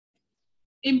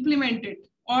implement it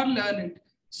or learn it.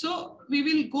 So we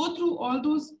will go through all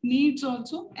those needs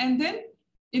also, and then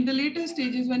in the later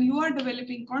stages when you are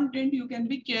developing content, you can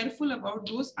be careful about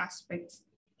those aspects.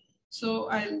 So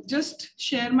I'll just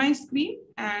share my screen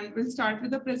and we'll start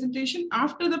with the presentation.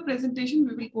 After the presentation,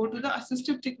 we will go to the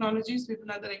assistive technologies with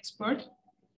another expert.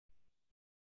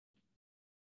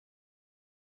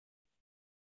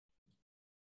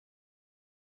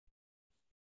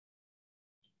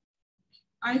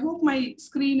 I hope my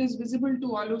screen is visible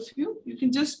to all of you. You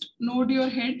can just nod your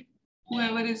head,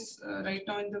 whoever is right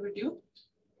now in the video.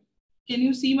 Can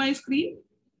you see my screen?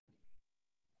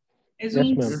 Yes,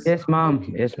 ma'am. Yes,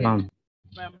 ma'am. Yes, ma'am.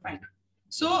 Fine.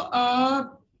 So,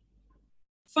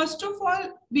 first of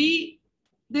all,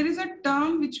 there is a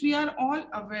term which we are all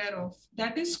aware of,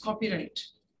 that is copyright.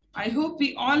 I hope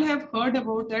we all have heard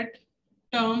about that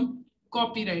term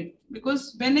copyright,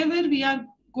 because whenever we are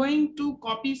going to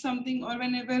copy something or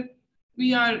whenever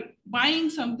we are buying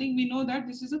something, we know that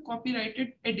this is a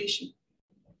copyrighted edition.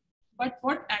 But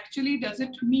what actually does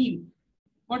it mean?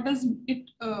 What does it,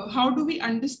 how do we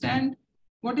understand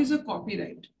what is a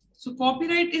copyright? So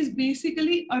copyright is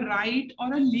basically a right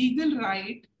or a legal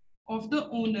right of the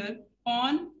owner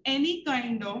on any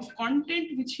kind of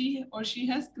content which he or she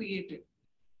has created.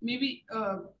 Maybe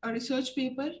a research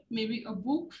paper, maybe a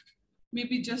book,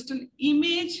 maybe just an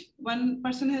image one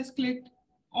person has clicked,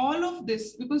 all of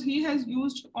this because he has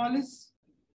used all his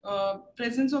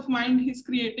presence of mind, his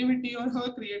creativity or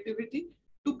her creativity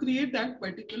to create that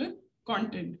particular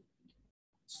content.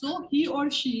 So he or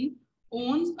she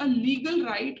owns a legal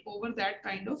right over that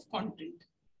kind of content.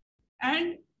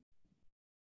 And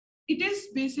it is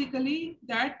basically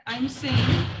that I'm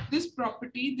saying this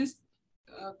property, this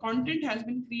content has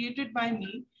been created by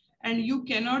me and you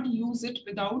cannot use it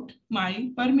without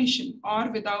my permission or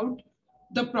without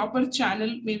the proper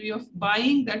channel, maybe of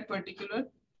buying that particular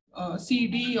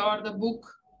CD or the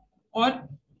book or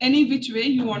any which way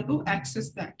you want to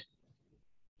access that.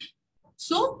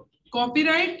 So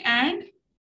copyright and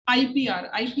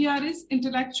IPR. IPR is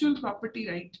intellectual property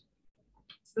right.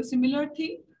 It's the similar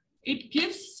thing.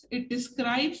 It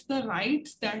describes the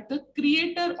rights that the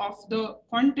creator of the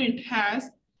content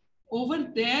has over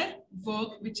their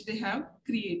work which they have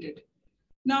created.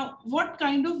 Now, what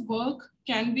kind of work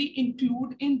can we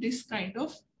include in this kind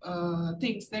of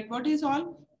things? That what is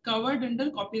all covered under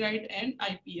copyright and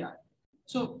IPR?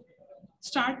 So,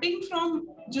 starting from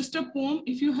just a poem,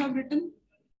 if you have written,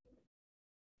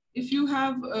 if you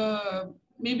have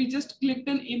maybe just clicked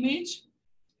an image,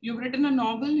 you've written a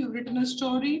novel, you've written a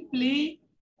story, play,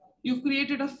 you've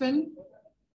created a film,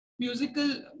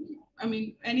 musical, I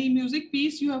mean, any music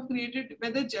piece you have created,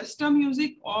 whether just a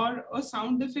music or a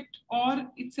sound effect or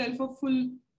itself a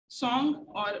full song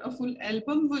or a full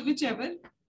album, whichever,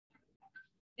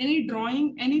 any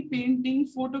drawing, any painting,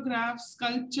 photographs,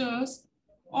 sculptures,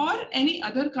 or any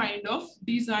other kind of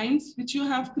designs which you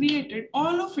have created,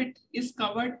 all of it is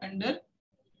covered under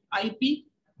IPR.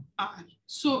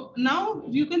 So now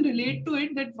you can relate to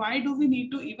it that why do we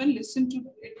need to even listen to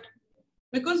it?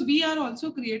 Because we are also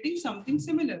creating something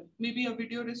similar, maybe a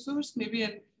video resource, maybe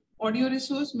an audio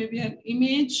resource, maybe an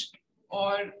image,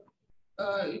 or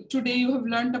today you have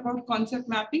learned about concept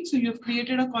mapping. So you have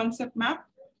created a concept map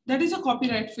that is a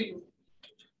copyright for you.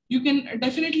 You can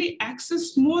definitely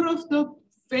access more of the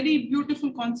very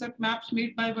beautiful concept maps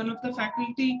made by one of the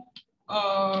faculty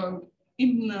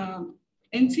in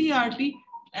NCERT,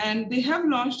 and they have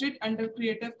launched it under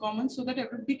Creative Commons so that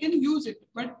everybody can use it.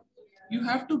 But you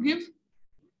have to give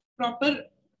proper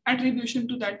attribution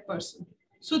to that person.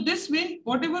 So this way,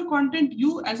 whatever content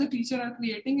you as a teacher are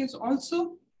creating is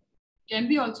also can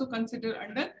be also considered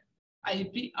under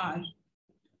IPR.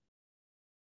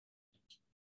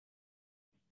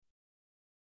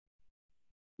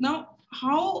 Now,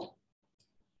 how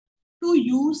to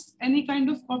use any kind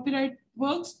of copyright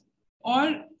works,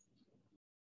 or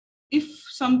if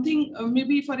something,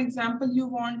 maybe for example, you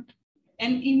want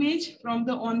an image from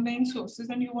the online sources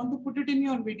and you want to put it in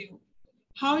your video,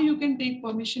 how you can take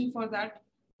permission for that,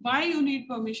 why you need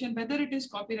permission, whether it is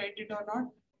copyrighted or not,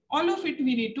 all of it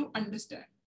we need to understand.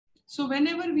 So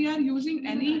whenever we are using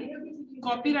any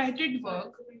copyrighted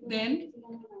work, then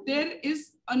there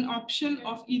is an option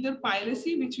of either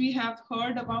piracy, which we have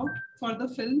heard about for the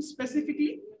films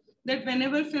specifically, that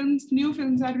whenever new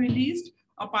films are released,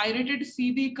 a pirated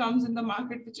CD comes in the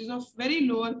market, which is of very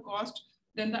lower cost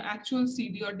than the actual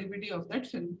CD or DVD of that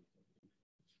film.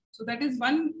 So that is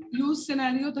one use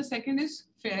scenario. The second is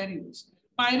fair use.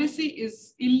 Piracy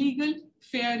is illegal,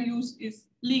 fair use is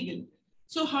legal.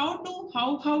 So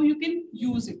how you can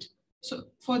use it? So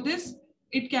for this,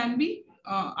 it can be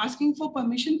asking for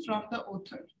permission from the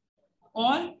author.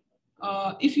 Or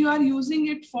if you are using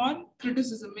it for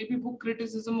criticism, maybe book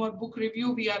criticism or book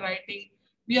review we are writing,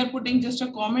 we are putting just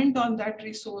a comment on that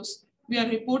resource, we are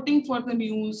reporting for the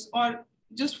news, or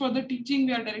just for the teaching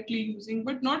we are directly using,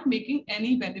 but not making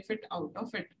any benefit out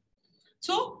of it.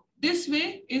 So this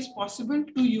way is possible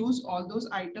to use all those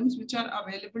items which are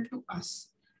available to us.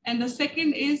 And the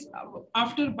second is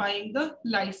after buying the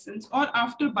license or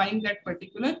after buying that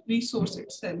particular resource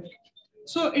itself.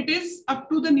 So it is up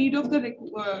to the need of the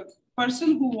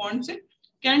person who wants it,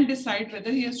 can decide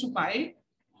whether he has to buy it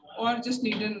or just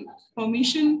need a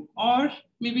permission, or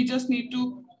maybe just need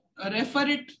to refer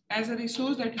it as a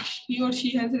resource that he or she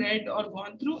has read or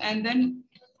gone through, and then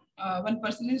one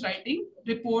person is writing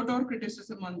report or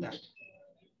criticism on that.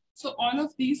 So all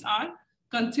of these are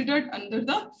considered under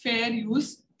the fair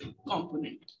use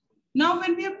component. Now,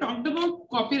 when we have talked about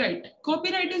copyright,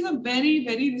 copyright is a very,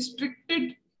 very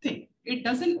restricted thing. It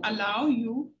doesn't allow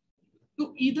you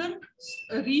to either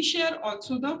reshare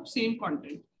also the same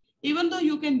content, even though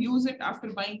you can use it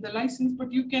after buying the license,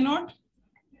 but you cannot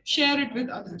share it with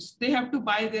others. They have to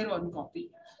buy their own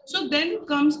copy. So then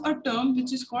comes a term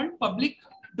which is called public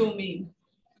domain.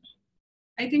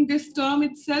 I think this term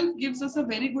itself gives us a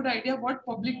very good idea what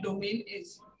public domain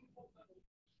is.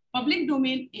 Public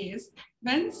domain is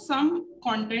when some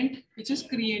content which is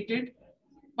created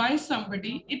by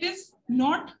somebody, it is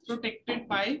not protected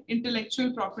by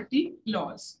intellectual property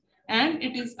laws, and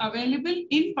it is available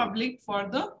in public for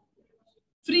the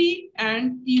free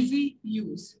and easy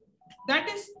use. That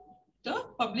is the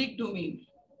public domain.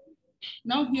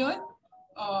 Now here,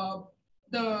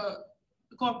 the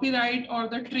copyright or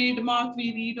the trademark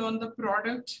we read on the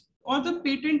product or the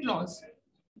patent laws,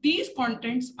 these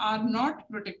contents are not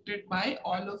protected by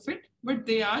all of it, but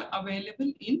they are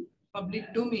available in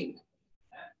public domain.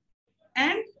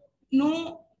 And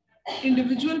no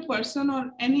individual person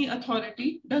or any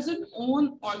authority doesn't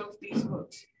own all of these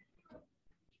works,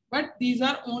 but these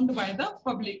are owned by the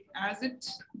public, as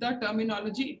the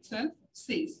terminology itself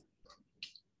says.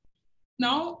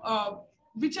 Now,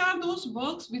 which are those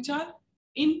works which are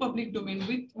in public domain,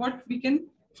 with what we can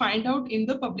find out in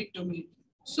the public domain?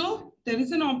 So there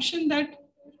is an option that,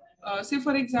 say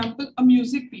for example, a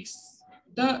music piece.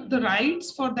 The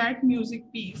rights for that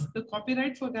music piece, the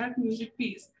copyright for that music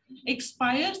piece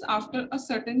expires after a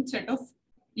certain set of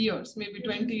years, maybe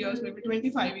 20 years, maybe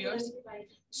 25 years.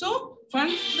 So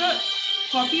once the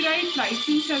copyright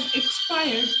license has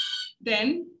expired,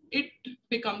 then it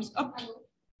becomes a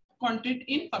content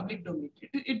in public domain.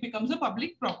 It becomes a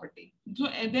public property. So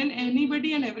then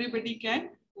anybody and everybody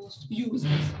can use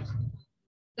this.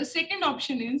 The second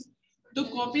option is the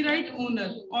copyright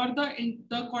owner or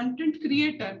the content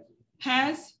creator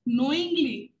has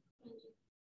knowingly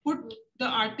put the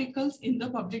articles in the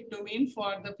public domain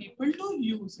for the people to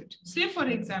use it. Say for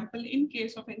example, in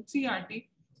case of NCERT,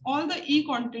 all the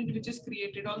e-content which is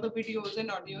created, all the videos and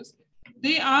audios,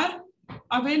 they are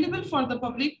available for the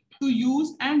public to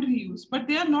use and reuse, but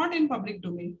they are not in public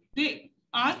domain. They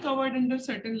are covered under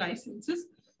certain licenses,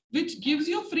 which gives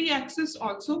you free access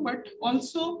also, but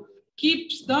also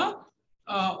keeps the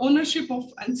ownership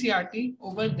of NCERT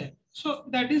over there. So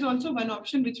that is also one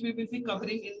option which we will be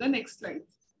covering in the next slide.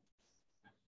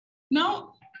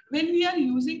 Now, when we are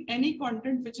using any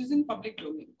content which is in public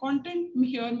domain, content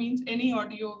here means any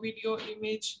audio, video,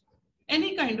 image,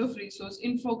 any kind of resource,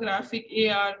 infographic,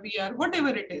 AR, VR, whatever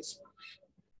it is.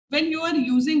 When you are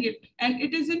using it and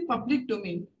it is in public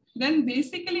domain, then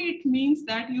basically it means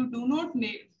that you do not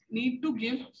need to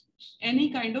give any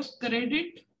kind of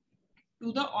credit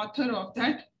to the author of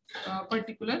that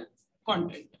particular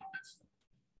content.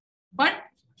 But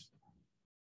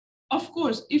of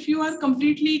course, if you are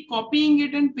completely copying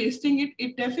it and pasting it,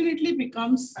 it definitely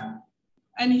becomes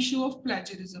an issue of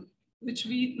plagiarism, which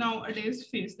we nowadays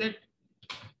face, that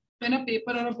when a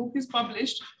paper or a book is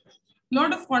published, a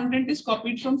lot of content is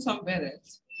copied from somewhere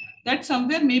else. That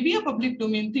somewhere may be a public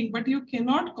domain thing, but you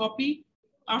cannot copy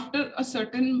after a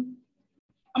certain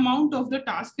amount of the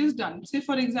task is done. Say,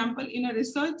 for example, in a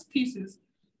research thesis,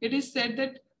 it is said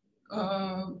that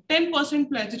 10%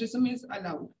 plagiarism is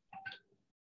allowed.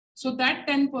 So that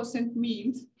 10%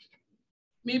 means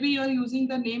maybe you're using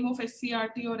the name of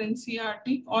SCRT or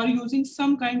NCERT, or using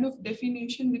some kind of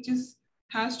definition which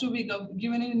has to be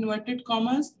given in inverted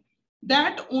commas.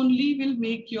 That only will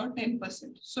make your 10%.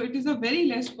 So it is a very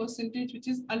less percentage which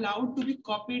is allowed to be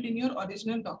copied in your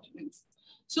original documents.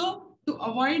 So to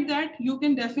avoid that, you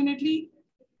can definitely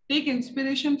take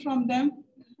inspiration from them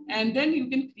and then you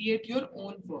can create your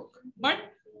own work. But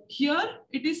here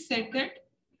it is said that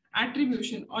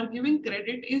attribution or giving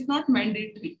credit is not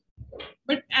mandatory.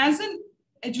 But as an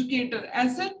educator,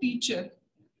 as a teacher,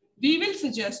 we will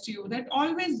suggest you that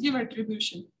always give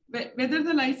attribution, whether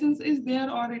the license is there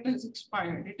or it has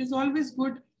expired. It is always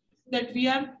good that we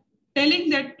are telling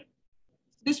that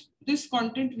this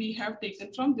content we have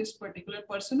taken from this particular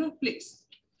person or place.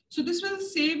 So this will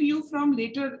save you from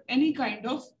later any kind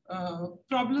of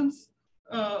problems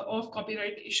of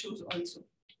copyright issues also.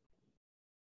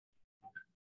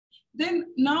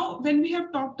 Then now when we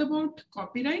have talked about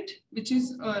copyright, which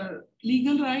is a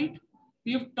legal right,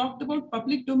 we have talked about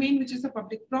public domain, which is a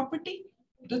public property.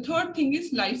 The third thing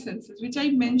is licenses, which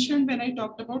I mentioned when I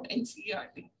talked about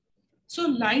NCERT. So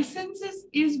licenses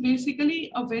is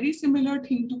basically a very similar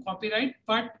thing to copyright,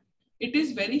 but it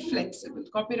is very flexible.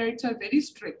 Copyrights are very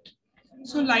strict.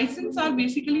 So licenses are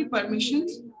basically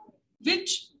permissions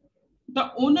which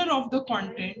the owner of the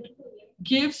content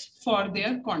gives for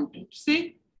their content.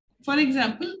 Say, for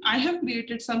example, I have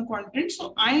created some content,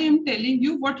 so I am telling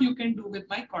you what you can do with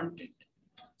my content.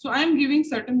 So I am giving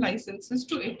certain licenses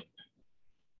to it.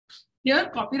 Here,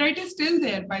 copyright is still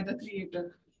there by the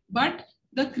creator, but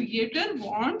the creator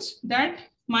wants that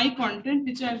my content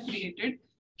which I have created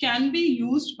can be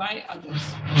used by others.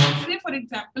 Say, for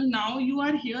example, now you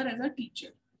are here as a teacher.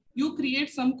 You create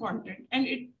some content and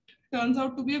it turns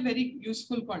out to be a very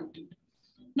useful content.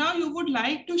 Now you would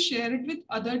like to share it with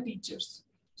other teachers.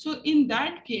 So in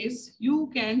that case, you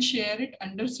can share it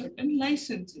under certain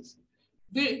licenses,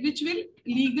 which will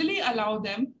legally allow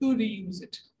them to reuse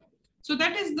it. So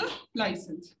that is the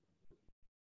license.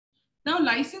 Now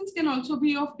license can also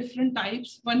be of different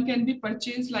types. One can be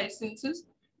purchase licenses,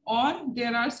 or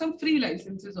there are some free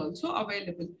licenses also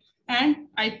available. And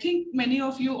I think many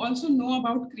of you also know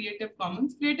about Creative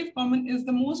Commons. Creative Commons is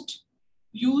the most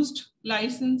used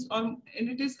license, and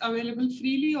it is available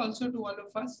freely also to all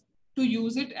of us to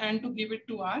use it and to give it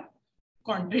to our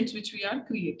contents which we are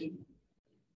creating.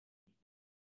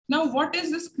 Now, what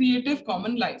is this Creative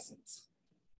Commons license?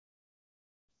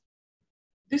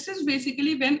 This is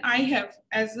basically when I have,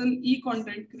 as an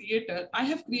e-content creator, I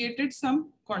have created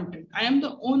some content. I am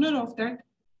the owner of that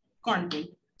content.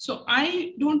 So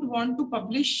I don't want to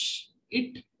publish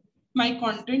it, my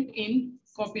content in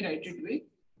copyrighted way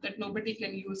that nobody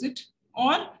can use it,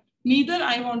 or neither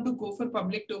I want to go for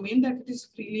public domain that it is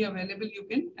freely available, you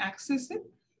can access it.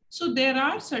 So there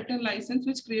are certain licenses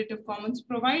which Creative Commons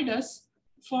provide us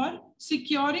for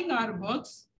securing our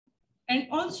works and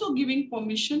also giving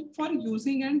permission for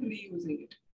using and reusing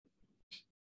it.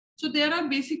 So there are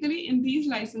basically in these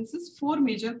licenses 4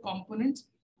 major components.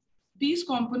 These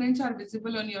components are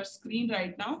visible on your screen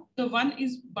right now. The one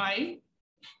is by.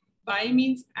 By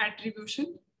means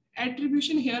attribution.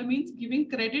 Attribution here means giving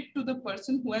credit to the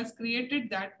person who has created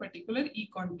that particular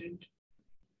e-content.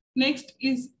 Next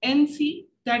is NC.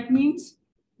 That means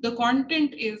the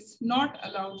content is not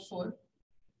allowed for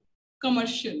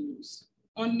commercial use,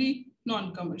 only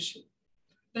non-commercial.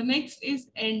 The next is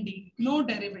ND, no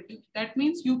derivative. That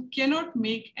means you cannot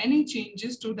make any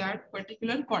changes to that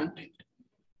particular content.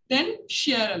 Then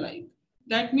share alike.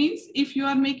 That means if you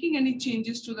are making any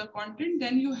changes to the content,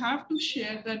 then you have to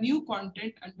share the new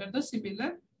content under the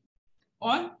similar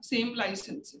or same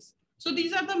licenses. So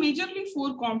these are the majorly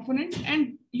 4 components,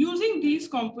 and using these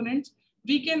components,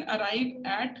 we can arrive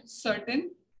at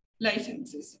certain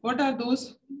licenses. What are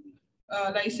those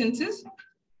licenses?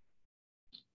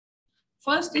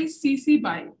 First is CC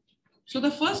BY. So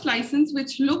the first license,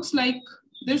 which looks like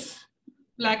this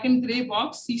black and gray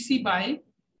box, CC BY.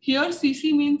 Here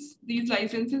CC means these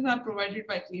licenses are provided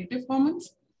by Creative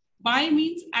Commons. BY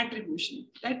means attribution.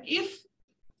 That if,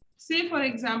 say for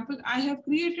example, I have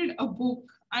created a book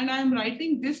and I am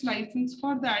writing this license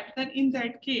for that, then in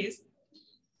that case,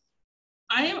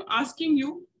 I am asking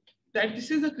you that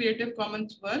this is a Creative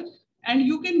Commons work and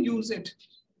you can use it.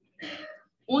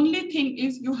 Only thing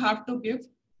is you have to give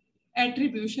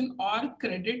attribution or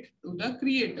credit to the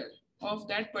creator of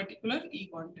that particular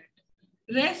e-content.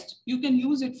 Rest, you can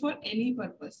use it for any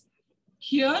purpose.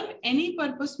 Here, any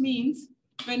purpose means,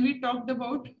 when we talked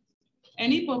about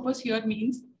any purpose here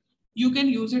means, you can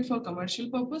use it for commercial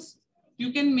purpose.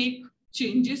 You can make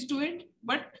changes to it,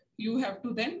 but you have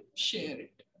to then share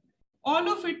it.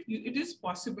 All of it, it is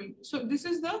possible. So this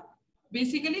is the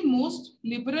basically most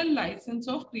liberal license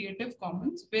of Creative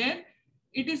Commons, where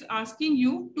it is asking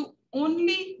you to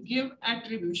only give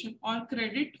attribution or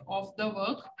credit of the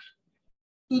work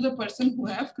to the person who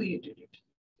have created it.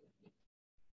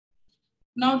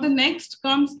 Now the next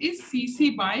comes is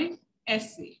CC BY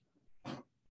SA.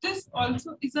 This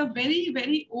also is a very,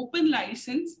 very open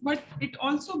license, but it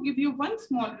also gives you one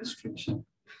small restriction.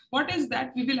 What is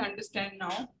that? We will understand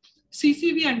now.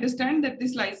 CC, we understand that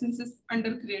this license is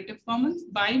under Creative Commons.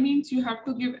 By means you have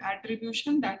to give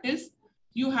attribution, that is,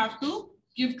 you have to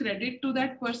give credit to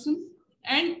that person.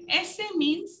 And SA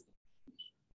means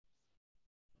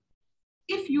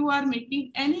if you are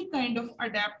making any kind of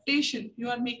adaptation, you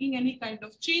are making any kind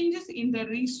of changes in the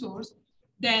resource,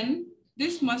 then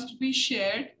this must be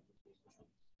shared.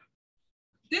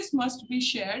 This must be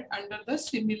shared under the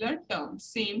similar terms,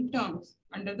 same terms,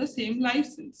 under the same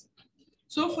license.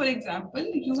 So for example,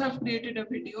 you have created a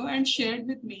video and shared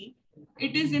with me.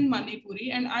 It is in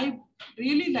Manipuri and I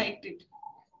really liked it.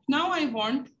 Now I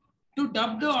want to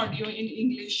dub the audio in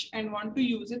English and want to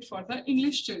use it for the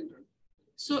English children.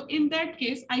 So in that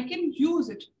case, I can use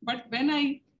it. But when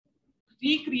I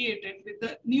recreate it with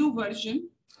the new version,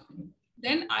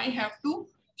 then I have to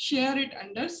share it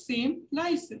under same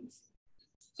license.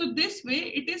 So this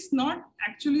way, it is not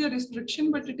actually a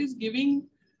restriction, but it is giving,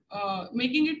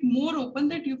 making it more open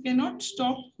that you cannot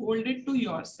stop, hold it to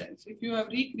yourself. If you have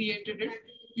recreated it,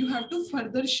 you have to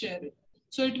further share it.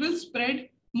 So it will spread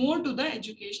more to the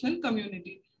educational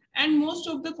community. And most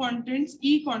of the contents,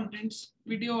 e-contents,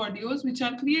 video audios, which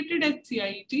are created at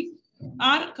CIET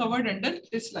are covered under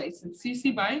this license,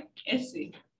 CC by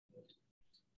SA.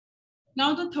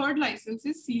 Now the third license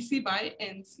is CC by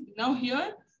NC. Now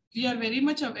here, we are very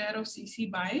much aware of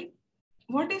CC by.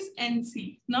 What is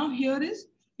NC? Now here is,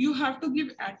 you have to give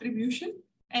attribution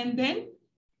and then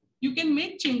you can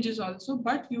make changes also,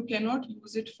 but you cannot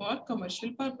use it for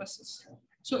commercial purposes.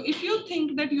 So if you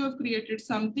think that you have created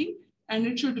something and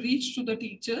it should reach to the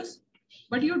teachers,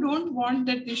 but you don't want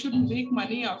that they should make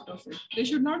money out of it, they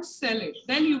should not sell it,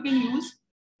 then you can use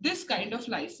this kind of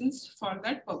license for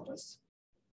that purpose.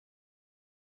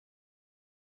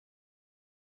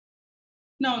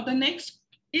 Now the next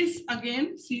is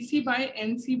again CC by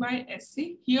NC by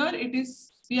SC. Here it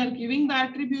is, we are giving the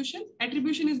attribution.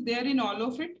 Attribution is there in all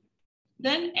of it.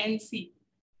 Then NC.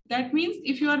 That means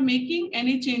if you are making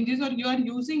any changes or you are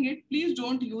using it, please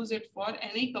don't use it for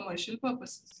any commercial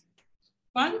purposes.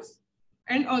 Once,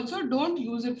 and also don't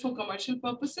use it for commercial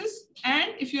purposes.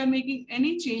 And if you are making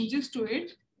any changes to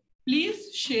it,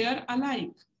 please share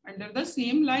alike under the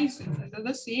same license, under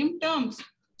the same terms,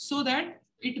 so that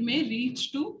it may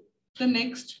reach to the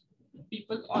next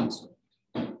people also.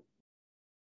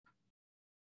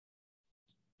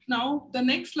 Now, the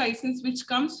next license which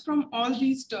comes from all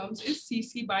these terms is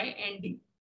CC by ND.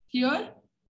 Here,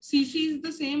 CC is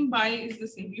the same, by is the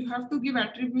same. You have to give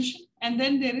attribution, and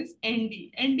then there is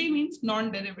ND. ND means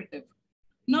non-derivative.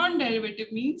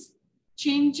 Non-derivative means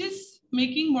changes,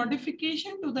 making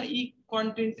modification to the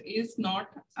e-content is not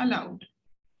allowed.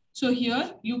 So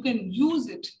here you can use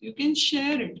it, you can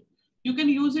share it, you can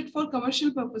use it for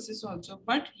commercial purposes also,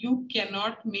 but you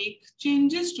cannot make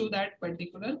changes to that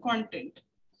particular content.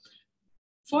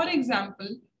 For example,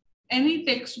 any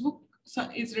textbook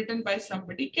is written by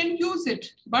somebody can use it,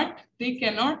 but they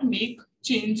cannot make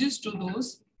changes to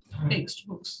those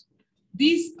textbooks.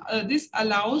 This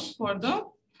allows for the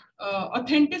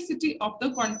authenticity of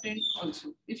the content also.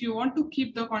 If you want to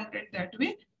keep the content that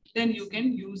way, then you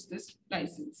can use this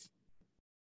license.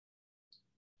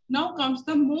 Now comes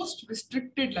the most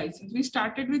restricted license. We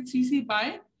started with CC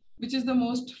BY, which is the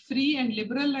most free and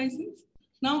liberal license.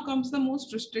 Now comes the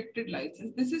most restricted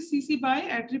license. This is CC BY,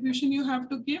 attribution you have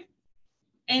to give.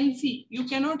 NC, you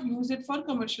cannot use it for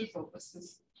commercial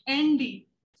purposes. ND,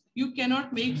 you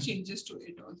cannot make changes to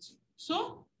it also.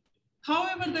 So,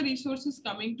 however the resource is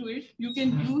coming to it, you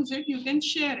can use it, you can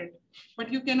share it,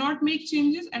 but you cannot make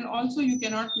changes, and also you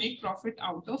cannot make profit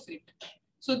out of it.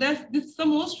 So this is the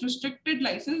most restricted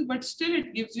license, but still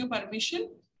it gives you permission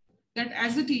that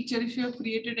as a teacher, if you have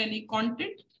created any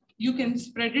content, you can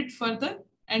spread it further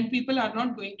and people are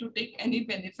not going to take any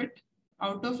benefit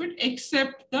out of it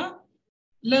except the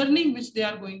learning which they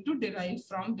are going to derive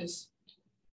from this.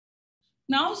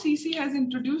 Now CC has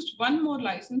introduced one more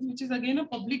license, which is again a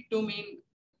public domain,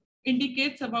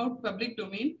 indicates about public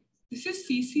domain. This is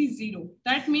CC0.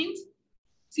 That means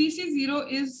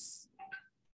CC0 is,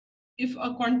 if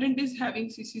a content is having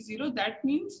CC0, that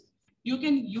means you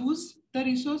can use the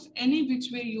resource any which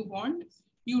way you want.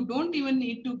 You don't even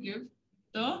need to give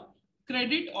the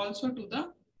credit also to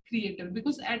the creator,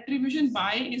 because attribution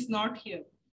by is not here.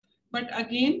 But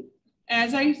again,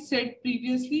 as I said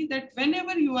previously, that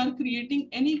whenever you are creating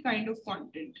any kind of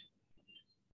content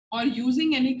or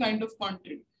using any kind of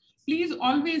content, please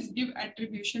always give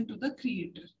attribution to the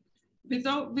creator.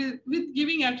 With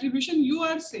giving attribution, you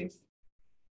are safe.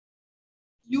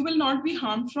 You will not be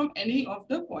harmed from any of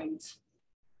the points.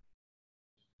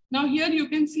 Now here you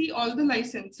can see all the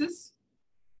licenses.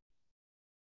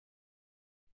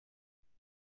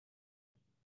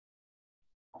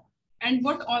 and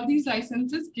what all these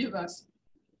licenses give us.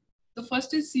 The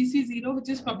first is CC0, which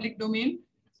is public domain.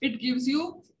 It gives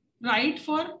you right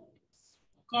for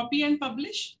copy and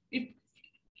publish. It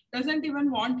doesn't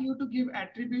even want you to give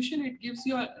attribution. It gives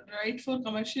you a right for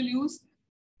commercial use,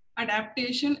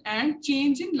 adaptation, and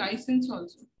change in license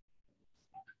also.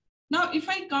 Now, if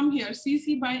I come here,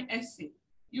 CC by SA,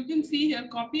 you can see here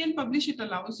copy and publish, it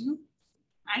allows you.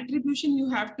 Attribution you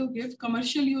have to give,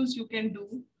 commercial use you can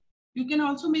do. You can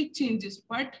also make changes,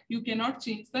 but you cannot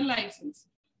change the license.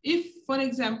 If, for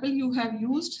example, you have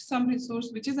used some resource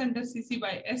which is under CC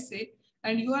by SA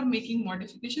and you are making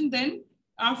modification, then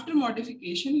after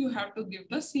modification, you have to give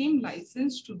the same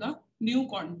license to the new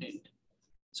content.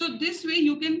 So this way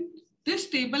you can, this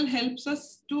table helps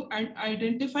us to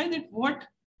identify that what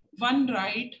one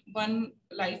right, one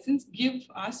license give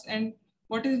us and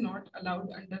what is not allowed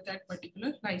under that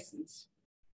particular license.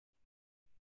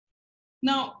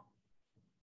 Now,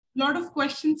 a lot of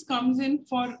questions comes in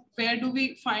for where do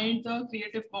we find the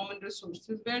Creative Commons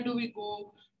resources? Where do we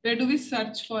go? Where do we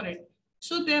search for it?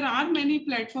 So there are many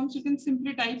platforms. You can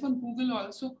simply type on Google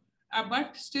also,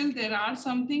 but still there are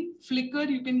something. Flickr,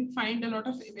 you can find a lot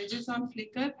of images on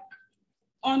Flickr.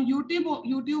 On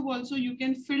YouTube also, you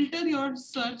can filter your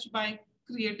search by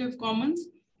Creative Commons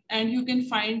and you can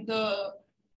find the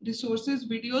resources,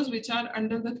 videos which are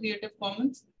under the Creative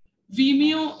Commons.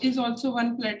 Vimeo is also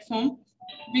one platform.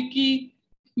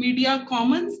 Wikimedia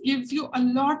Commons gives you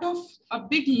a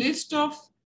big list of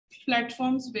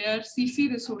platforms where CC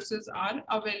resources are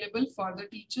available for the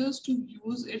teachers to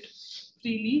use it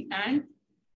freely and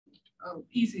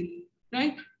easily,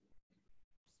 right?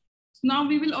 Now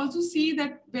we will also see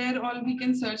that where all we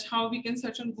can search, how we can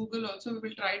search on Google also. We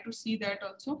will try to see that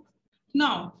also.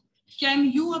 Now, can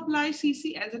you apply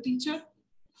CC as a teacher?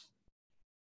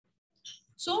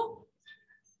 So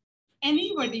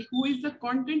anybody who is the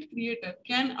content creator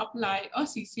can apply a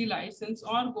CC license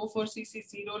or go for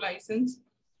CC0 license,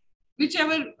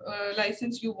 whichever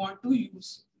license you want to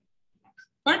use.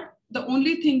 But the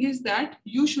only thing is that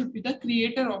you should be the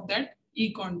creator of that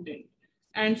e-content.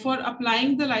 And for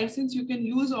applying the license, you can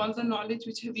use all the knowledge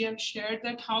which we have shared,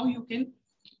 that how you can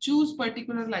choose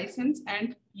particular license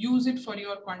and use it for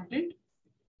your content.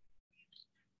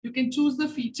 You can choose the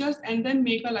features and then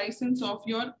make a license of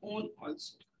your own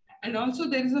also. And also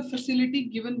there is a facility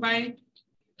given by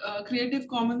Creative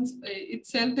Commons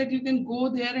itself that you can go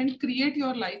there and create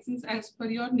your license as per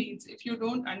your needs if you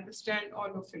don't understand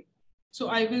all of it. So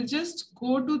I will just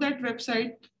go to that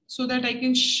website so that I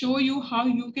can show you how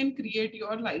you can create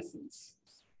your license.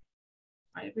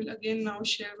 I will again now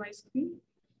share my screen.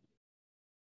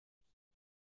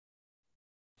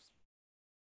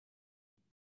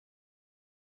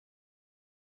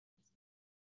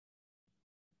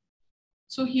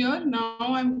 So here now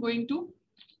I'm going to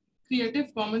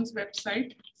Creative Commons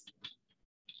website.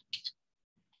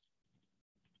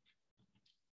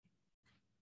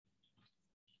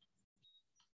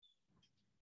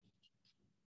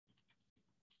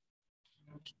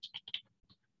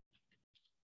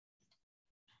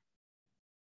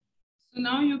 So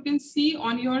now you can see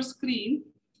on your screen,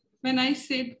 when I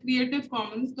said Creative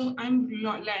Commons, so I'm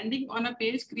landing on a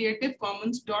page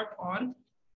creativecommons.org,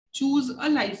 choose a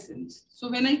license. So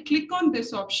when I click on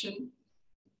this option,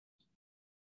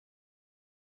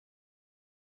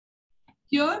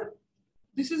 here,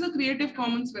 this is a Creative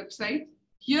Commons website.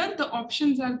 Here the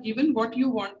options are given what you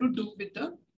want to do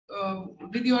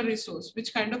with your resource,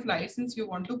 which kind of license you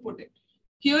want to put it.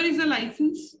 Here is a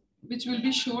license which will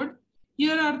be showed.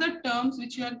 Here are the terms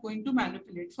which you are going to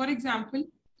manipulate. For example,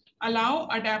 allow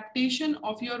adaptation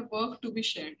of your work to be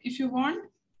shared. If you want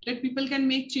that people can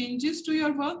make changes to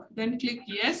your work, then click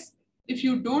yes. If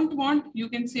you don't want, you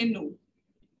can say no.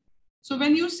 So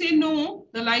when you say no,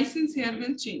 the license here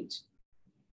will change.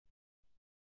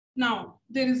 Now,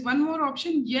 there is one more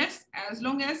option. Yes, as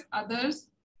long as others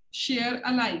share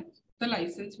alike, the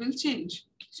license will change.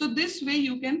 So this way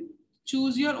you can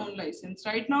choose your own license.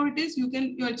 Right now it is, you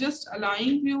are just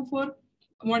allowing you for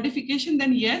modification,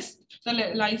 then yes, the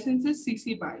license is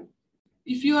CC by.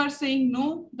 If you are saying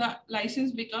no, the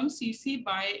license becomes CC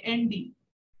by ND.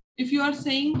 If you are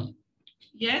saying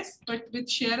yes, but with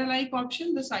share alike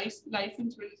option, the size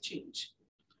license will change.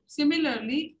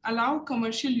 Similarly, allow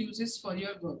commercial uses for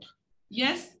your work.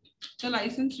 Yes, the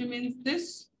license remains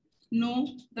this. No,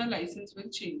 the license will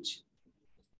change.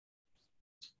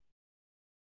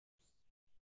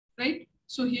 Right?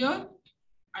 So here,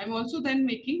 I'm also then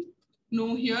making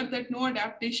no here, that no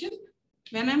adaptation.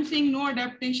 When I'm saying no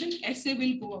adaptation, SA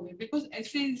will go away because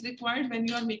SA is required when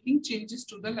you are making changes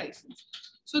to the license.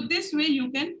 So this way you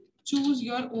can choose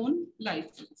your own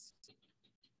license.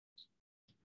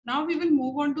 Now we will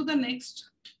move on to the next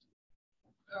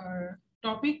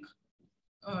topic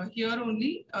here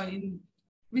only,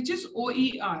 which is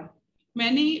OER.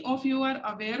 Many of you are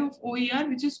aware of OER,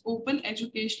 which is Open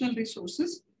Educational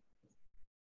Resources.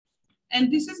 And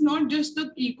this is not just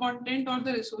the e-content or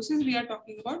the resources we are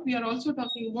talking about. We are also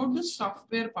talking about the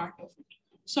software part of it.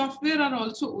 Software are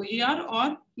also OER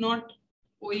or not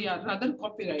OER, rather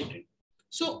copyrighted.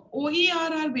 So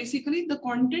OER are basically the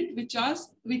content which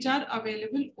are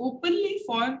available openly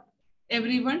for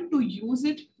everyone to use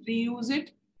it, reuse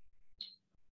it,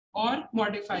 or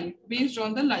modify it based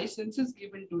on the licenses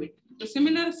given to it. The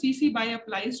similar CC BY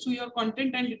applies to your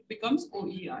content and it becomes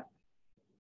OER.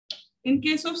 In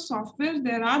case of software,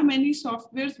 there are many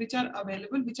softwares which are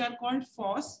available, which are called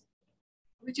FOSS,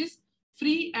 which is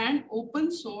free and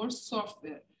open source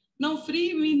software. Now,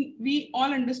 free, we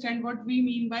all understand what we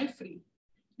mean by free.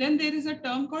 Then there is a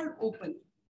term called open.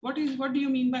 What do you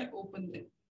mean by open then?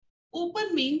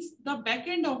 Open means the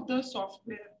backend of the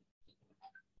software.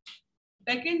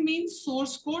 Backend means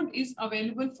source code is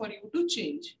available for you to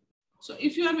change. So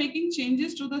if you are making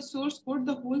changes to the source code,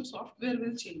 the whole software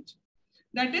will change.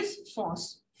 That is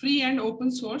FOSS, free and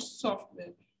open source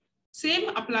software. Same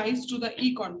applies to the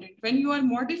e-content. When you are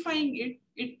modifying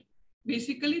it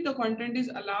basically the content is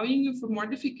allowing you for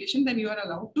modification, then you are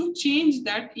allowed to change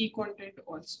that e-content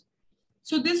also.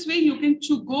 So this way you can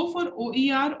go for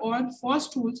OER or FOSS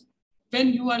tools when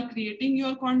you are creating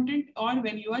your content or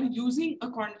when you are using a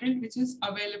content which is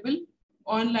available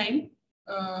online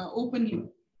openly.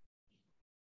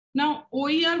 Now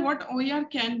OER, what OER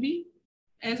can be?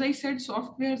 As I said,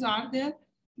 softwares are there.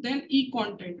 Then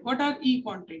e-content. What are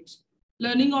e-contents?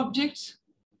 Learning objects,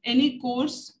 any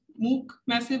course, MOOC,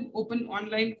 massive open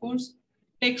online course,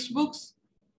 textbooks,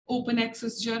 open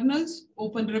access journals,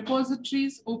 open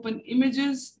repositories, open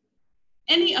images,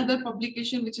 any other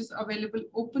publication which is available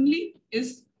openly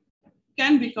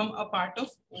can become a part of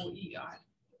OER,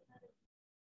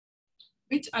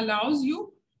 which allows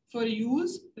you for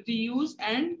use, reuse,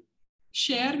 and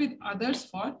share with others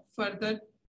for further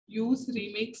use,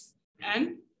 remix,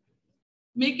 and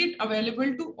make it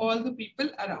available to all the people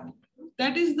around.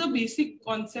 That is the basic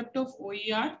concept of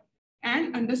OER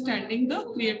and understanding the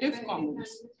Creative Commons.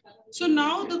 So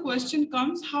now the question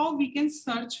comes how we can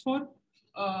search for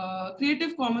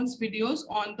Creative Commons videos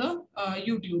on the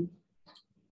YouTube.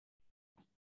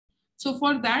 So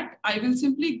for that, I will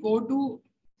simply go to,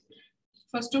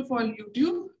 first of all,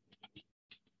 YouTube.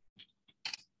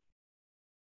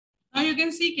 Now you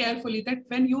can see carefully that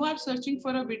when you are searching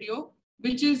for a video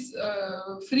which is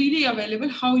freely available,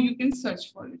 how you can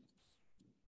search for it.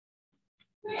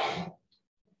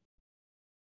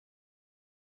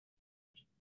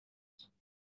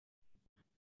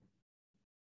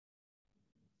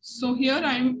 So here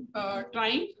I'm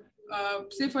trying,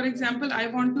 say for example, I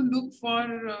want to look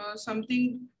for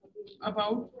something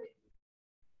about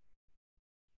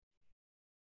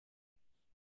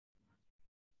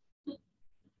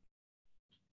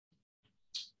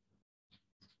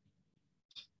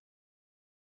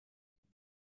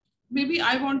maybe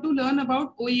I want to learn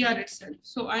about OER itself.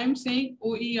 So I am saying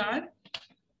OER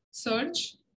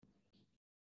search.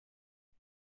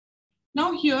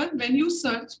 Now here, when you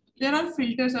search, there are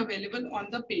filters available on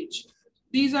the page.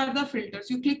 These are the filters.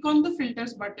 You click on the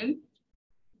filters button,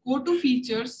 go to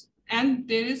features, and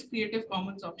there is Creative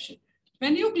Commons option.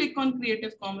 When you click on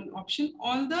Creative Commons option,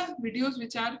 all the videos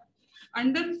which are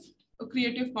under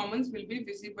Creative Commons will be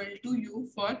visible to you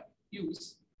for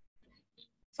use.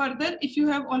 Further, if you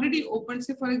have already opened,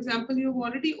 say for example, you have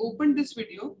already opened this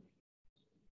video,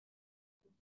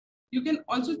 you can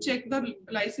also check the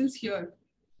license here.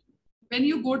 When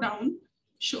you go down,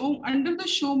 under the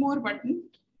show more button,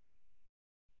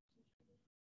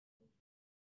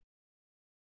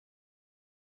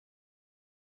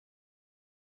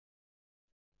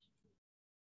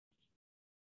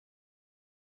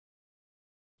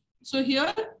 so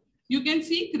here you can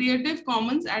see Creative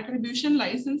Commons attribution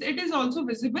license. It is also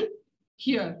visible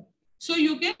here. So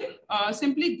you can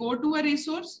simply go to a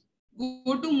resource,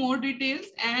 go to more details,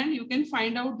 and you can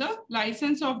find out the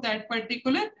license of that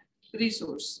particular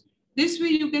resource. This way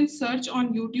you can search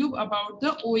on YouTube about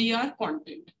the OER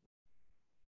content.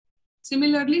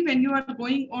 Similarly, when you are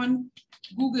going on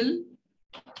Google,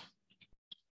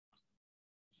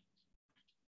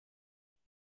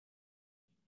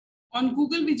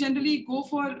 we generally go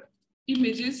for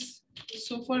images.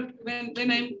 So for when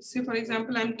I'm, say for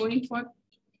example, I'm going for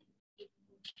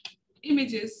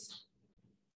images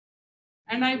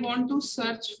and I want to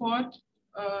search for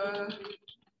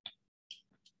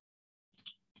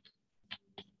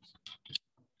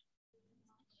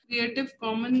Creative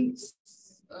Commons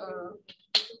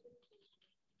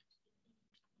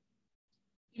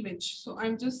image. So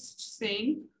I'm just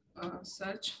saying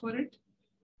search for it.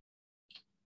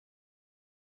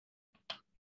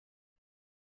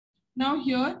 Now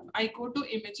here I go to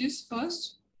images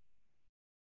first.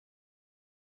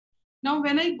 Now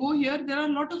when I go here, there are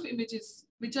a lot of images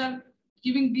which are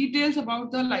giving details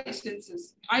about the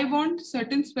licenses. I want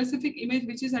certain specific image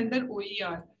which is under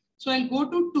OER. So I'll go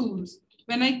to tools.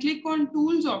 When I click on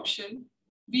tools option,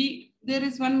 there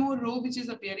is one more row which is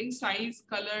appearing: size,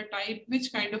 color, type,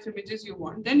 which kind of images you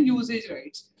want. Then usage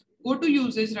rights. Go to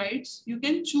usage rights. You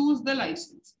can choose the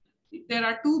license. There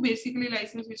are two basically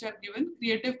licenses which are given: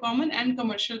 Creative Commons and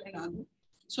Commercial Enable.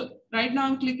 So right now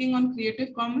I'm clicking on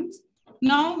Creative Commons.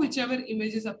 Now whichever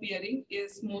image is appearing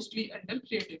is mostly under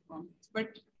Creative Commons.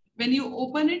 But when you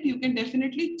open it, you can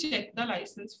definitely check the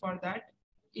license for that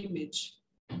image.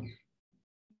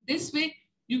 This way,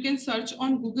 you can search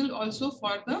on Google also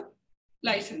for the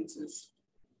licenses.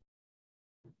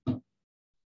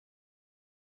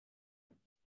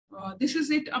 This is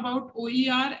it about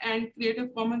OER and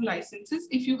Creative Commons licenses.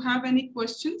 If you have any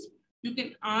questions, you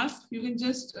can ask. You can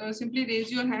just simply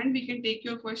raise your hand. We can take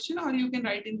your question, or you can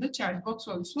write in the chat box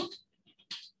also.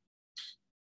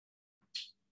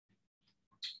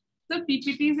 The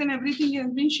PPTs and everything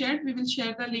has been shared. We will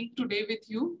share the link today with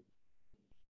you.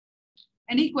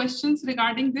 Any questions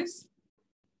regarding this?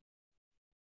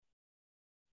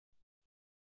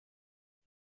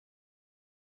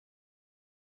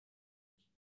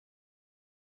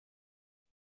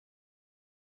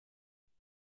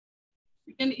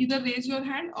 You can either raise your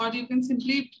hand or you can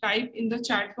simply type in the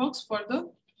chat box for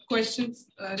the questions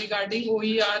regarding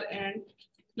OER and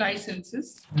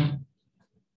licenses.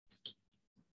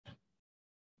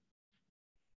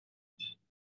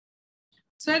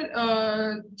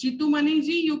 Sir, Jitu Mani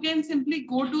ji, you can simply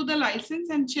go to the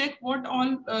license and check what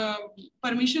all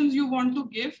permissions you want to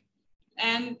give.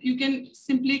 And you can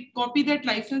simply copy that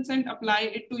license and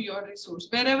apply it to your resource.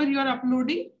 Wherever you are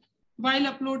uploading, while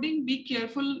uploading, be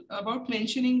careful about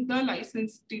mentioning the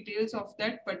license details of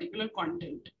that particular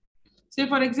content. Say,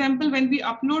 for example, when we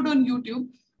upload on YouTube,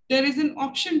 there is an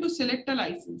option to select a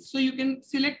license. So you can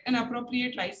select an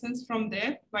appropriate license from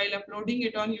there while uploading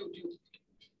it on YouTube.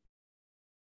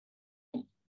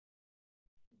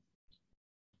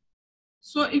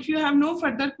 So if you have no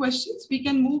further questions, we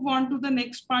can move on to the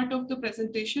next part of the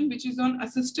presentation, which is on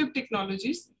assistive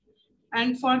technologies.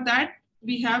 And for that,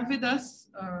 we have with us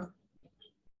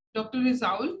Dr.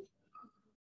 Rizaul.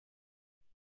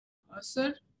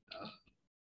 Sir.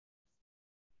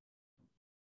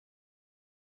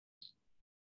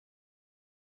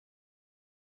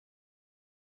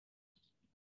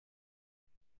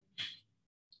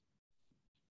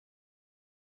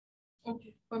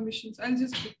 Okay, permissions. I'll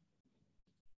just.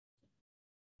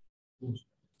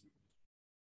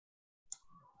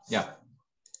 Yeah.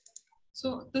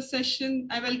 So the session,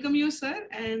 I welcome you, sir,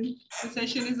 and the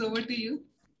session is over to you.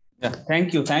 Yeah,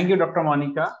 thank you. Thank you, Dr.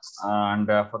 Monica, and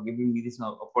for giving me this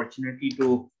opportunity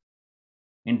to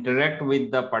interact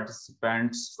with the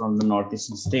participants from the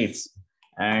Northeastern states.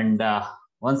 And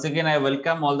once again, I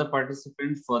welcome all the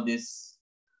participants for this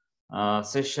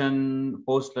session,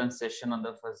 post-lunch session on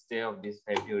the first day of this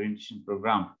 5-day orientation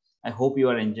program. I hope you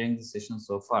are enjoying the session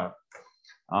so far.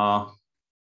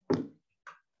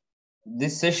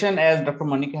 This session, as Dr.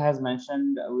 Monica has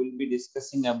mentioned, we'll be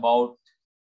discussing about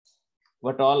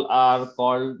what all are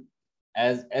called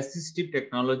as assistive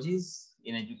technologies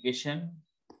in education,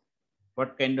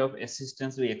 what kind of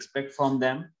assistance we expect from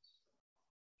them,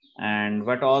 and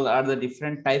what all are the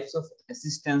different types of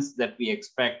assistance that we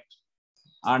expect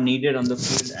are needed on the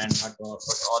field, and what all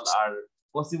are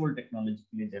possible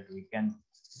technologically that we can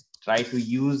try to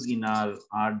use in our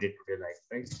day-to-day life,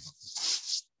 right?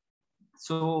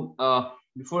 So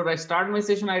before I start my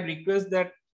session, I request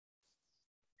that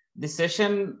this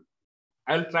session,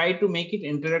 I'll try to make it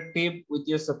interactive with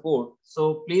your support.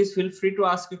 So please feel free to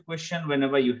ask a question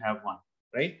whenever you have one,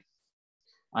 right?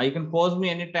 You can pause me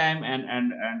anytime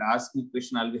and ask me a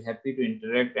question. I'll be happy to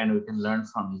interact and we can learn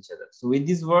from each other. So with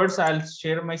these words, I'll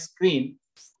share my screen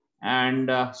and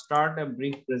start a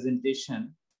brief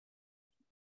presentation.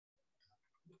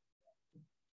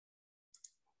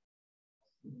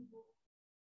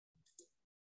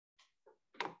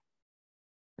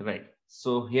 Right,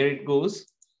 so here it goes.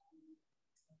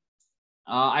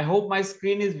 I hope my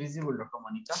screen is visible, Dr.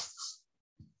 Monica.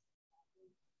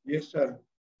 Yes, sir.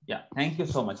 Yeah, thank you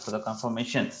so much for the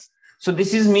confirmation. So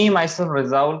this is me, myself,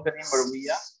 Rizaul Karim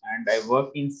Barbiya, and I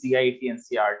work in CIT and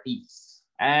CRT.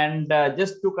 And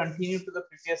just to continue to the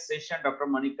previous session, Dr.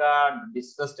 Monica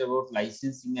discussed about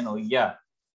licensing and OER.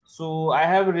 So I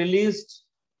have released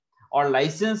or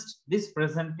licensed this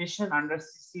presentation under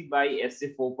CC by SA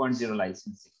 4.0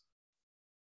 licensing.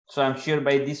 So I'm sure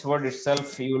by this word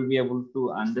itself, you will be able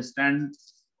to understand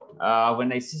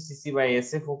when I see CC by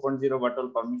SA 4.0, what all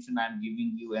permission I'm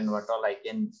giving you and what all I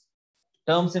can,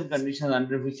 terms and conditions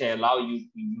under which I allow you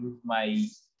to use my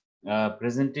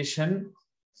presentation,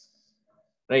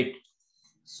 right?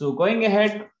 So going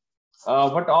ahead,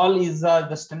 what all is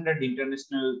the standard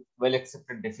international well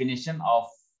accepted definition of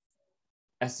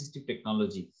assistive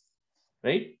technology,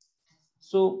 right?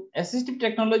 So assistive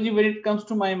technology, when it comes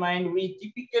to my mind, we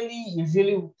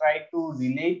usually try to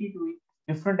relate it with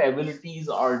different abilities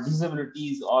or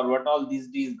disabilities or what all these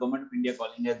days government of India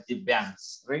calling as the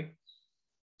banks, right?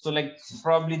 So like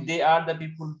probably they are the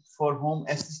people for whom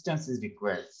assistance is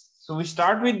required. So we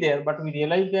start with there, but we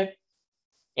realize that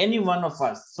any one of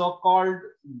us, so-called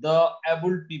the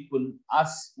able people,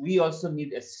 us, we also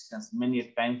need assistance many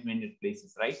times, many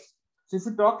places, right? So if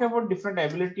we talk about different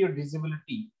ability or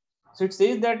disability, so it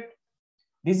says that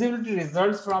disability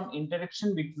results from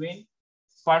interaction between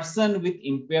person with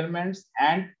impairments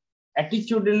and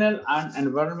attitudinal and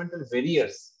environmental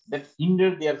barriers that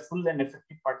hinder their full and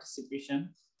effective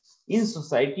participation in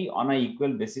society on an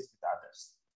equal basis with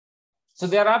others. So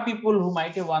there are people who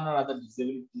might have one or other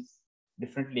disabilities,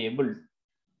 differently able,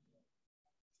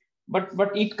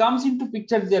 but it comes into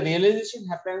picture. The realization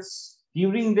happens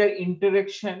during their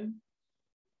interaction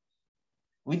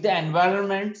with the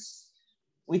environments,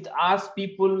 with us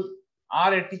people,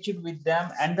 our attitude with them,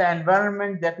 and the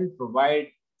environment that we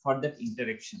provide for that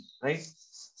interaction, right?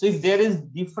 So if there is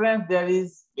difference, there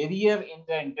is barrier in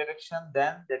the interaction,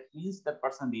 then that means the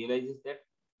person realizes that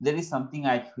there is something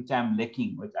which I am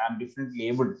lacking, which I am differently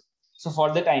able. So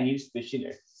for that, I need special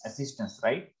assistance,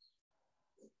 right?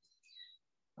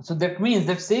 So that means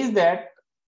that says that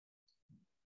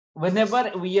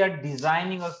whenever we are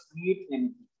designing or creating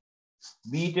anything,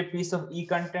 be it a piece of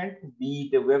e-content,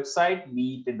 be it a website,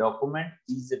 be it a document,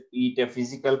 be it a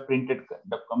physical printed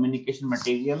communication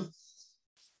material,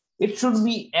 it should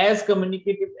be as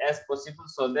communicative as possible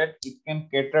so that it can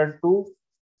cater to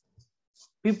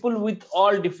people with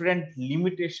all different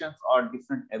limitations or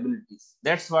different abilities.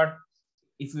 That's what,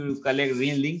 if you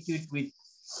link it with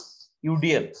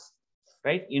UDL,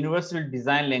 right? Universal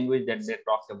Design Language that they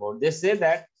talked about. They say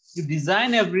that you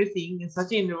design everything in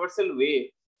such a universal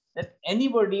way that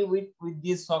anybody with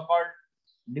these so-called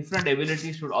different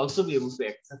abilities should also be able to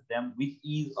access them with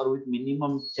ease or with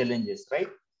minimum challenges, right?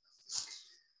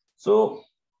 So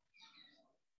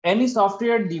any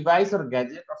software, device, or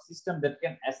gadget or system that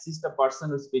can assist a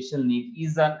person with special need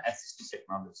is an assistive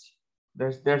technology.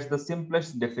 That's the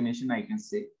simplest definition I can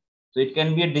say. So it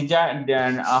can be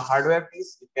a hardware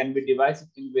piece, it can be a device,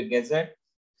 it can be a gadget,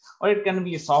 or it can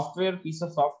be a software, piece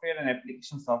of software, an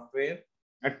application software,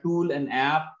 a tool, an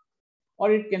app, or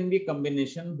it can be a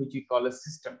combination which we call a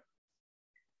system.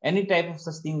 Any type of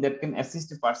such thing that can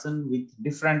assist a person with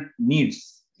different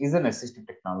needs is an assistive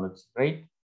technology, right?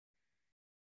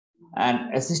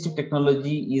 And assistive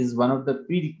technology is one of the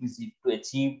prerequisites to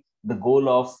achieve the goal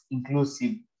of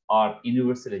inclusive or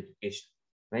universal education,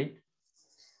 right?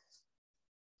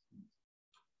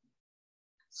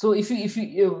 So if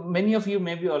you many of you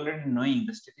may be already knowing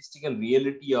the statistical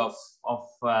reality of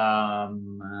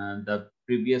the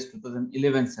previous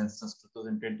 2011 census,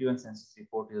 2021 census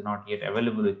report is not yet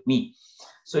available with me.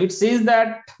 So it says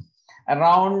that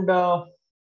around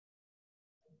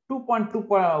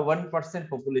 2.21%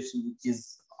 population, which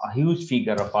is a huge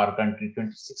figure of our country,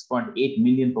 26.8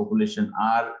 million population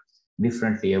are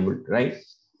differently abled, right?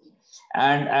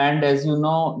 And as you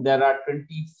know, there are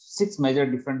 26 major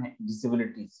different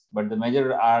disabilities, but the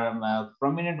major are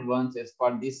prominent ones as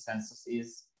per this census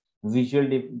is visual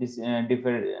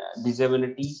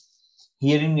disability,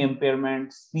 hearing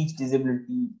impairment, speech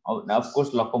disability, of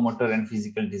course locomotor and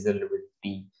physical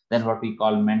disability, then what we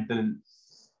call mental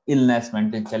illness,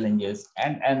 mental challenges,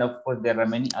 and of course there are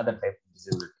many other types of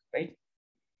disability, right?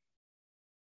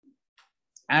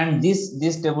 And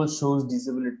this table shows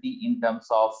disability in terms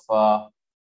of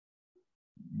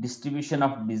distribution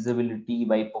of disability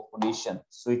by population.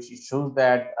 So it shows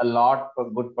that a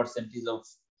good percentage of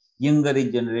younger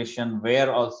generation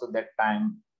were also that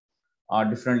time are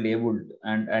differently abled.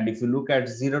 And if you look at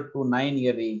 0 to 9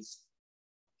 year age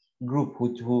group,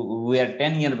 who were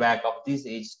 10 years back of this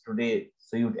age today,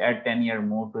 so you'd add 10 years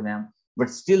more to them, but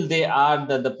still they are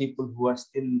the people who are